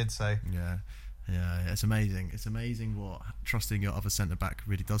out really good. So yeah, it's amazing. It's amazing what trusting your other centre back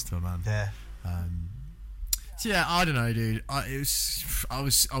really does to a man. Yeah. So yeah, I don't know, dude. I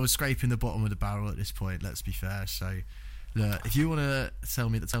was scraping the bottom of the barrel at this point. Let's be fair. So, look, if you want to tell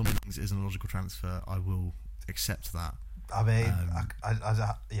me Mings isn't a logical transfer, I will accept that. I mean,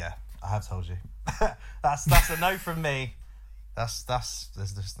 I have told you. that's a no from me. There's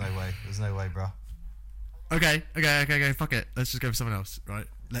just no way. There's no way, bro. Okay. Fuck it. Let's just go for someone else, right?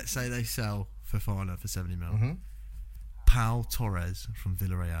 Let's say they sell Fofana for 70 mil. Mm-hmm. Pau Torres from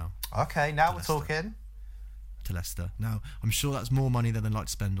Villarreal. Okay, now we're talking. To Leicester. Now, I'm sure that's more money than they'd like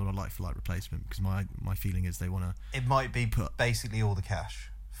to spend on a like-for-like replacement, because my feeling is they want to... It might be basically all the cash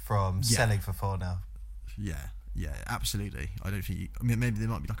from selling Fofana. Yeah, absolutely. I don't think... maybe there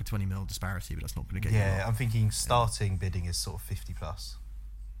might be like a 20 mil disparity, but that's not going to get you... Yeah, I'm thinking starting bidding is sort of 50 plus.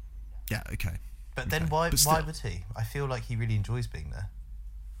 Yeah, okay. But then why would he? I feel like he really enjoys being there.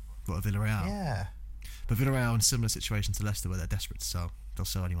 What, Villarreal? Yeah. But Villarreal in a similar situation to Leicester where they're desperate to sell. They'll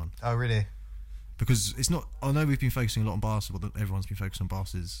sell anyone. Oh, really? Because it's not... I know we've been focusing a lot on Barca, but everyone's been focused on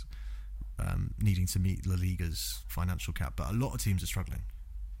Barca's needing to meet La Liga's financial cap, but a lot of teams are struggling.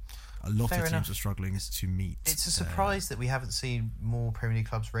 A lot of teams are struggling to meet... It's a surprise that we haven't seen more Premier League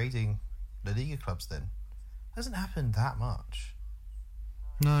clubs raiding La Liga clubs then. It hasn't happened that much.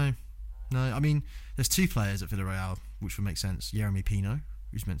 No. I mean, there's two players at Villarreal, which would make sense. Jeremy Pino,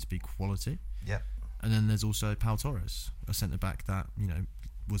 who's meant to be quality. Yep. And then there's also Pau Torres, a centre-back that,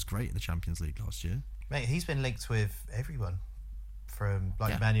 was great in the Champions League last year. Mate, he's been linked with everyone. From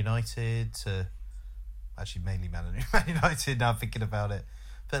Man United to... Actually, mainly Man United, now I'm thinking about it.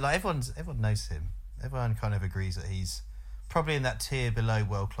 But everyone knows him. Everyone kind of agrees that he's probably in that tier below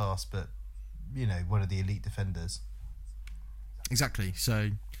world class, but one of the elite defenders. Exactly.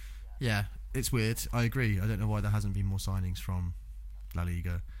 So, yeah, it's weird. I agree. I don't know why there hasn't been more signings from La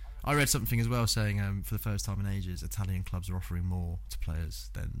Liga. I read something as well saying for the first time in ages, Italian clubs are offering more to players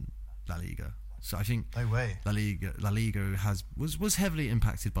than La Liga. So I think No way. La Liga was heavily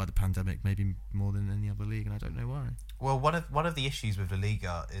impacted by the pandemic, maybe more than any other league, and I don't know why. Well, one of the issues with La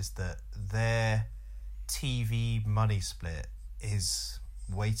Liga is that their TV money split is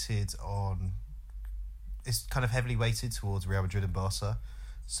kind of heavily weighted towards Real Madrid and Barca.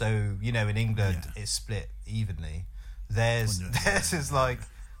 So, in England, it's split evenly. Theirs is like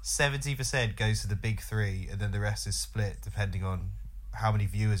 70% goes to the big three, and then the rest is split depending on how many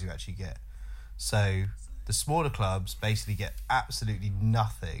viewers you actually get. So the smaller clubs basically get absolutely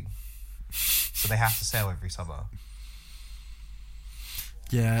nothing, so they have to sell every summer.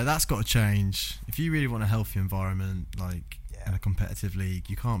 Yeah, that's got to change. If you really want a healthy environment, in a competitive league,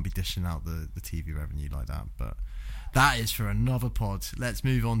 you can't be dishing out the TV revenue like that. But that is for another pod. Let's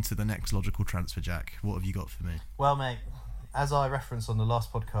move on to the next logical transfer, Jack. What have you got for me? Well, mate, as I referenced on the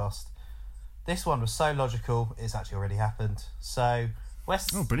last podcast, this one was so logical, it's actually already happened. So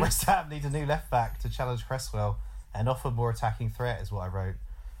West Ham need a new left-back to challenge Cresswell and offer more attacking threat, is what I wrote.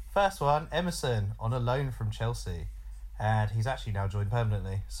 First one, Emerson, on a loan from Chelsea. And he's actually now joined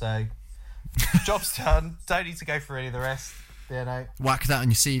permanently. So, job's done. Don't need to go through any of the rest. Whack that on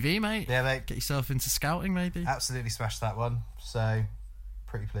your CV, mate. Yeah, mate. Get yourself into scouting, maybe. Absolutely smashed that one. So,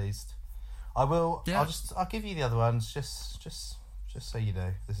 pretty pleased. I will. Yeah. I'll give you the other ones just so you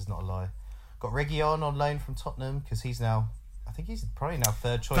know. This is not a lie. Got Reguilon on loan from Tottenham because he's probably now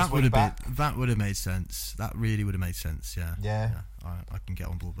third choice wing back. That would have made sense. That really would have made sense. Yeah. Yeah. I can get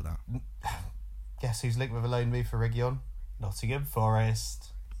on board with that. Guess who's linked with a loan move for Reguilon? Nottingham Forest.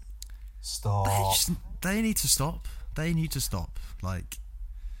 Stop. They need to stop. They need to stop.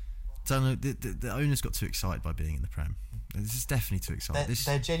 Don't know. The owners got too excited by being in the Prem. This is definitely too exciting.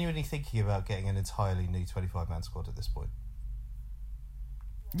 They're genuinely thinking about getting an entirely new 25-man squad at this point.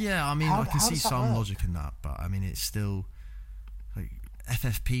 Yeah, I mean, I can see some logic in that, but I mean, it's still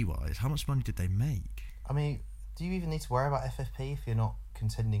FFP wise. How much money did they make? I mean, do you even need to worry about FFP if you're not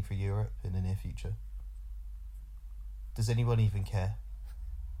contending for Europe in the near future? Does anyone even care?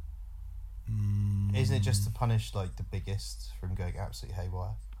 Isn't it just to punish the biggest from going absolutely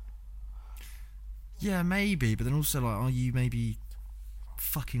haywire? Yeah, maybe, but then also are you maybe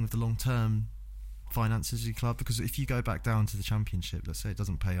fucking with the long-term finances of your club? Because if you go back down to the Championship, let's say it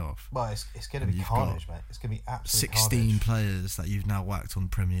doesn't pay off. Well, it's going to be carnage, mate. It's going to be absolute 16 carnage. players that you've now whacked on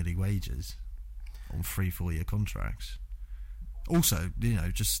Premier League wages on 3-4 year contracts. Also,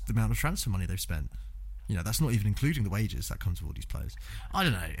 just the amount of transfer money they've spent. That's not even including the wages that comes with all these players. I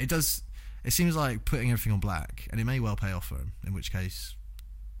don't know. It seems like putting everything on black, and it may well pay off for them, in which case,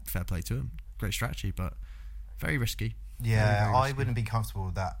 fair play to them. Great strategy, but very risky. Yeah, very risky. I wouldn't be comfortable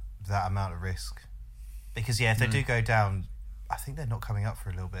with that amount of risk. Because, if they do go down, I think they're not coming up for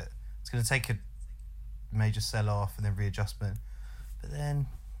a little bit. It's going to take a major sell-off and then readjustment. But then,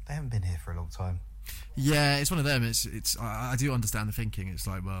 they haven't been here for a long time. Yeah, it's one of them. I do understand the thinking. It's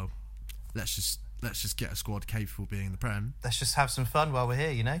like, well, let's just get a squad capable of being in the Prem. Let's just have some fun while we're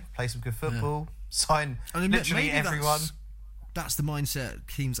here, play some good football, sign literally everyone. That's the mindset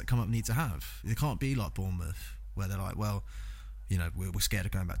teams that come up need to have. They can't be like Bournemouth, where they're like, well, we're scared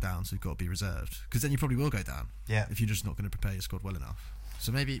of going back down, so we've got to be reserved. Because then you probably will go down. Yeah. If you're just not going to prepare your squad well enough.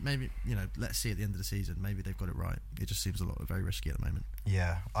 So maybe let's see at the end of the season. Maybe they've got it right. It just seems very risky at the moment.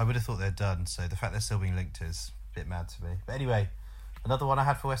 Yeah, I would have thought they're done. So the fact they're still being linked is a bit mad to me. But anyway, another one I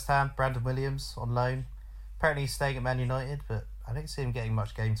had for West Ham, Brandon Williams on loan. Apparently he's staying at Man United, but I didn't see him getting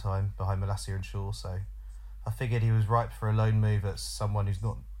much game time behind Malacia and Shaw. So I figured he was ripe for a loan move at someone who's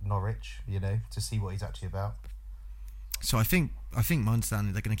not Norwich, to see what he's actually about. So I think my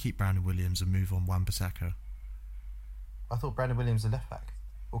understanding, they're going to keep Brandon Williams and move on Wan-Bissaka. I thought Brandon Williams is a left back.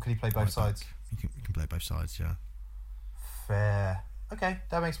 Or can he play both sides? He can play both sides, yeah. Fair. Okay,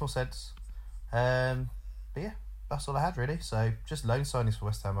 that makes more sense. But yeah, that's all I had really. So just loan signings for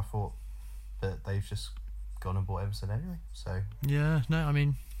West Ham. I thought that they've just gone and bought Emerson anyway. So yeah, no, I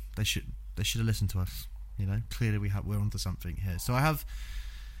mean they should have listened to us. Clearly we're onto something here. So I have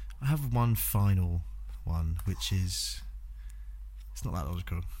one final one, which is it's not that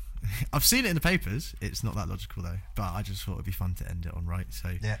logical. I've seen it in the papers. It's not that logical though, but I just thought it'd be fun to end it on right.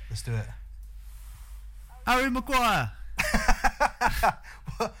 So yeah, let's do it. Harry Maguire.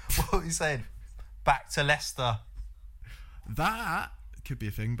 What are you saying? Back to Leicester. That could be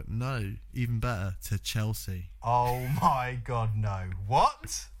a thing, but no, even better, to Chelsea. Oh my God, no!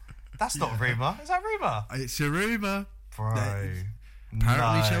 What? That's not a rumour. Is that a rumour? It's a rumour, bro.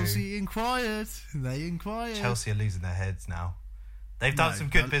 Apparently, Chelsea inquired. They inquired. Chelsea are losing their heads now. They've done some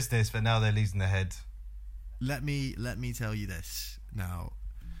good business, but now they're losing their head. Let me tell you this. Now,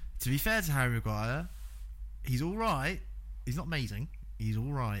 to be fair to Harry Maguire, he's all right. He's not amazing. He's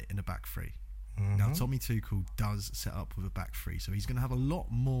all right in a back three. Now, Tommy Tuchel does set up with a back three, so he's going to have a lot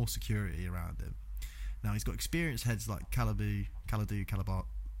more security around him. Now, he's got experienced heads like Koulibaly, Koulibaly,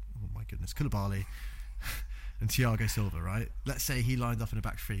 and Thiago Silva, right? Let's say he lined up in a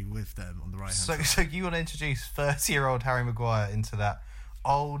back three with them on the right hand side. So you want to introduce 30-year-old Harry Maguire into that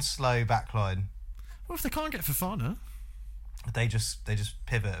old, slow back line? Well, if they can't get Fofana... They just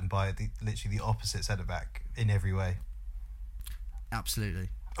pivot and buy literally the opposite centre-back in every way. Absolutely.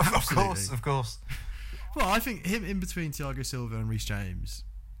 Of course. Well, I think him in between Thiago Silva and Reece James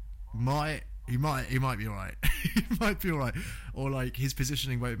he might be alright. He might be alright. Or like his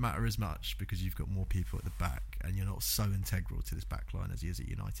positioning won't matter as much because you've got more people at the back and you're not so integral to this back line as he is at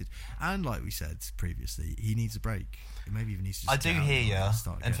United. And like we said previously, he needs a break. He maybe even needs to just I do hear you.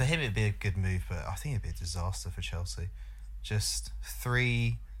 And for him, him it'd be a good move, but I think it'd be a disaster for Chelsea. Just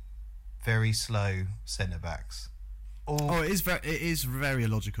 3 very slow centre backs. It is very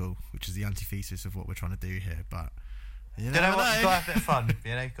illogical, which is the antithesis of what we're trying to do here. But you never know. What? You've got to have a bit of fun. Got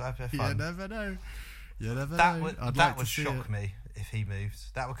to have a bit of fun. You never know. That would shock me if he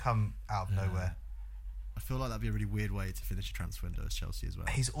moved. That would come out of nowhere. I feel like that'd be a really weird way to finish a transfer window as Chelsea as well.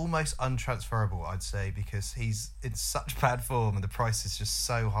 He's almost untransferable, I'd say, because he's in such bad form and the price is just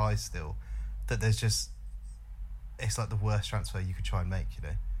so high still that it's like the worst transfer you could try and make, So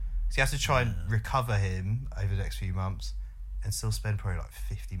you have to try and recover him over the next few months and still spend probably like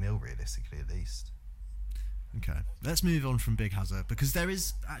 50 mil realistically at least. Okay, let's move on from Big Hazard because there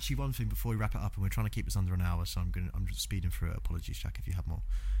is actually one thing before we wrap it up, and we're trying to keep this under an hour, so I'm just speeding through it. Apologies, Jack, if you have more.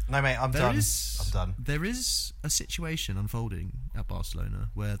 No, mate, I'm done. There is a situation unfolding at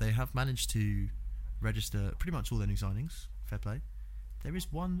Barcelona where they have managed to register pretty much all their new signings. Fair play. There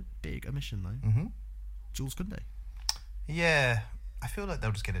is one big omission though. Jules Koundé. Yeah, I feel like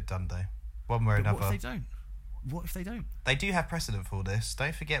they'll just get it done though, one way or another. What if they don't? They do have precedent for this.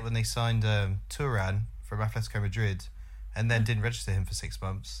 Don't forget when they signed Turan from Atletico Madrid and then didn't register him for 6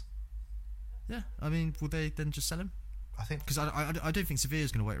 months. Yeah, I mean, will they then just sell him? I think... Because I don't think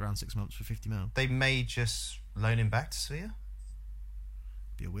Sevilla's going to wait around 6 months for 50 mil. They may just loan him back to Sevilla.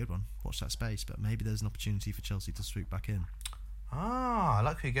 Be a weird one. Watch that space, but maybe there's an opportunity for Chelsea to swoop back in. I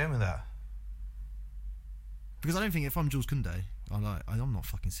like where you're going with that. Because I don't think if I'm Jules Koundé, I'm not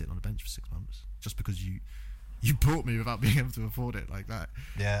fucking sitting on the bench for 6 months just because you bought me without being able to afford it like that.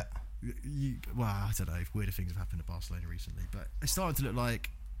 Yeah. I don't know if weirder things have happened at Barcelona recently, but it's starting to look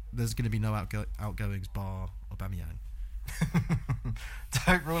like there's going to be no outgoings bar Aubameyang.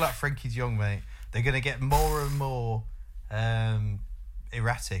 Don't rule out Frenkie de Jong, mate. They're going to get more and more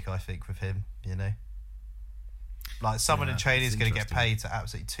erratic, I think, with him, Like someone in training is going to get paid to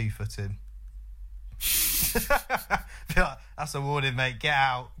absolutely 2-foot him. That's a warning, mate. Get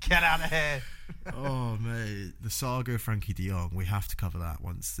out of here. Oh mate, the saga of Frenkie de Jong, we have to cover that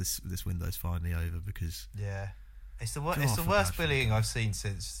once this window's finally over because it's the worst bullying I've seen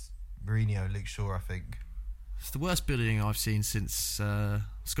since Mourinho and Luke Shaw, I think. It's the worst bullying I've seen since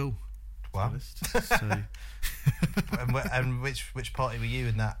school. Wow. So and which party were you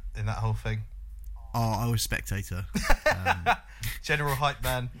in that whole thing? I was spectator. General hype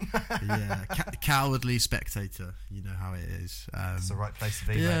man. Yeah, cowardly spectator. You know how it is. It's the right place to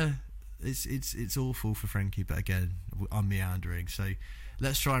be. Yeah, mate. it's awful for Frenkie, but again, I'm meandering. So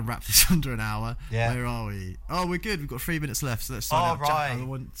let's try and wrap this under an hour. Yeah. Where are we? Oh, we're good. We've got 3 minutes left. So let's sign out. Right. Jack, I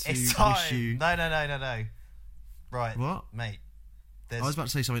want to it's time. wish you. No. Right. What, mate? I was about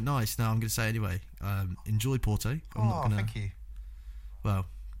to say something nice. Now I'm going to say it anyway. Enjoy Porto. I'm not gonna, thank you. Well,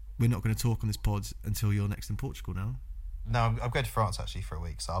 we're not going to talk on this pod until you're next in Portugal now. No, I'm going to France actually for a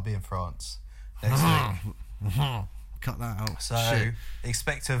week, so I'll be in France next week. Cut that out. So Shit.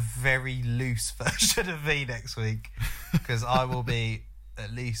 Expect a very loose version of me next week because I will be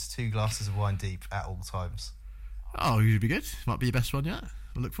at least 2 glasses of wine deep at all times. Oh, you'd be good. Might be your best one yet.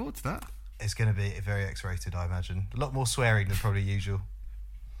 I look forward to that. It's going to be very X-rated, I imagine. A lot more swearing than probably usual.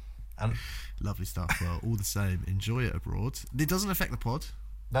 And lovely stuff. Well, all the same, enjoy it abroad. It doesn't affect the pod.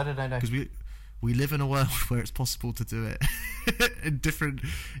 No. Because we live in a world where it's possible to do it in different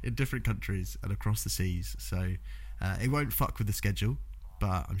countries and across the seas. So it won't fuck with the schedule,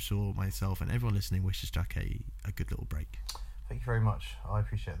 but I'm sure myself and everyone listening wishes Jack a good little break. Thank you very much. I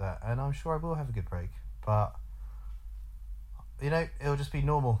appreciate that, and I'm sure I will have a good break. But it'll just be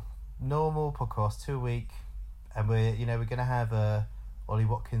normal podcast 2 a week, and we're gonna have Ollie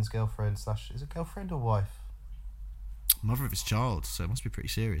Watkins' girlfriend / is it girlfriend or wife? Mother of his child, so it must be pretty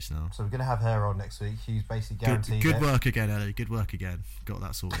serious now. So we're going to have her on next week. She's basically guaranteed Good work again, Ellie. Good work again. Got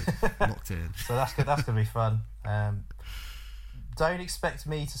that sorted. Locked in. So that's good. That's going to be fun. Don't expect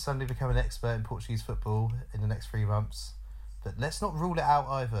me to suddenly become an expert in Portuguese football in the next 3 months. But let's not rule it out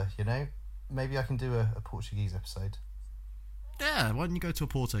either, maybe I can do a Portuguese episode. Yeah, why don't you go to a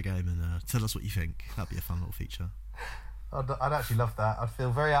Porto game and tell us what you think? That'd be a fun little feature. I'd actually love that. I'd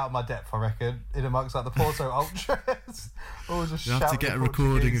feel very out of my depth, I reckon, in amongst like the Porto ultras. Or just You have to get a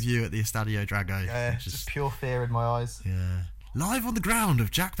recording of you at the Estadio Dragão. Yeah, just pure fear in my eyes. Yeah. Live on the ground of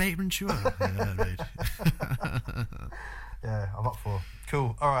Jack Bateman Chua. Yeah, mate. Yeah, I'm up for.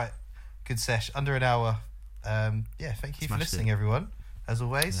 Cool. All right. Good sesh. Under an hour. Thank you for listening, everyone. As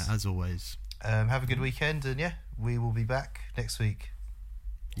always. Yeah, as always. Have a good weekend, and we will be back next week.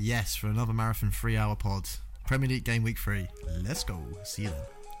 Yes, for another Marathon 3-hour pod. Premier League game week 3. Let's go. See you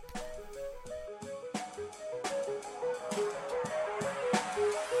then.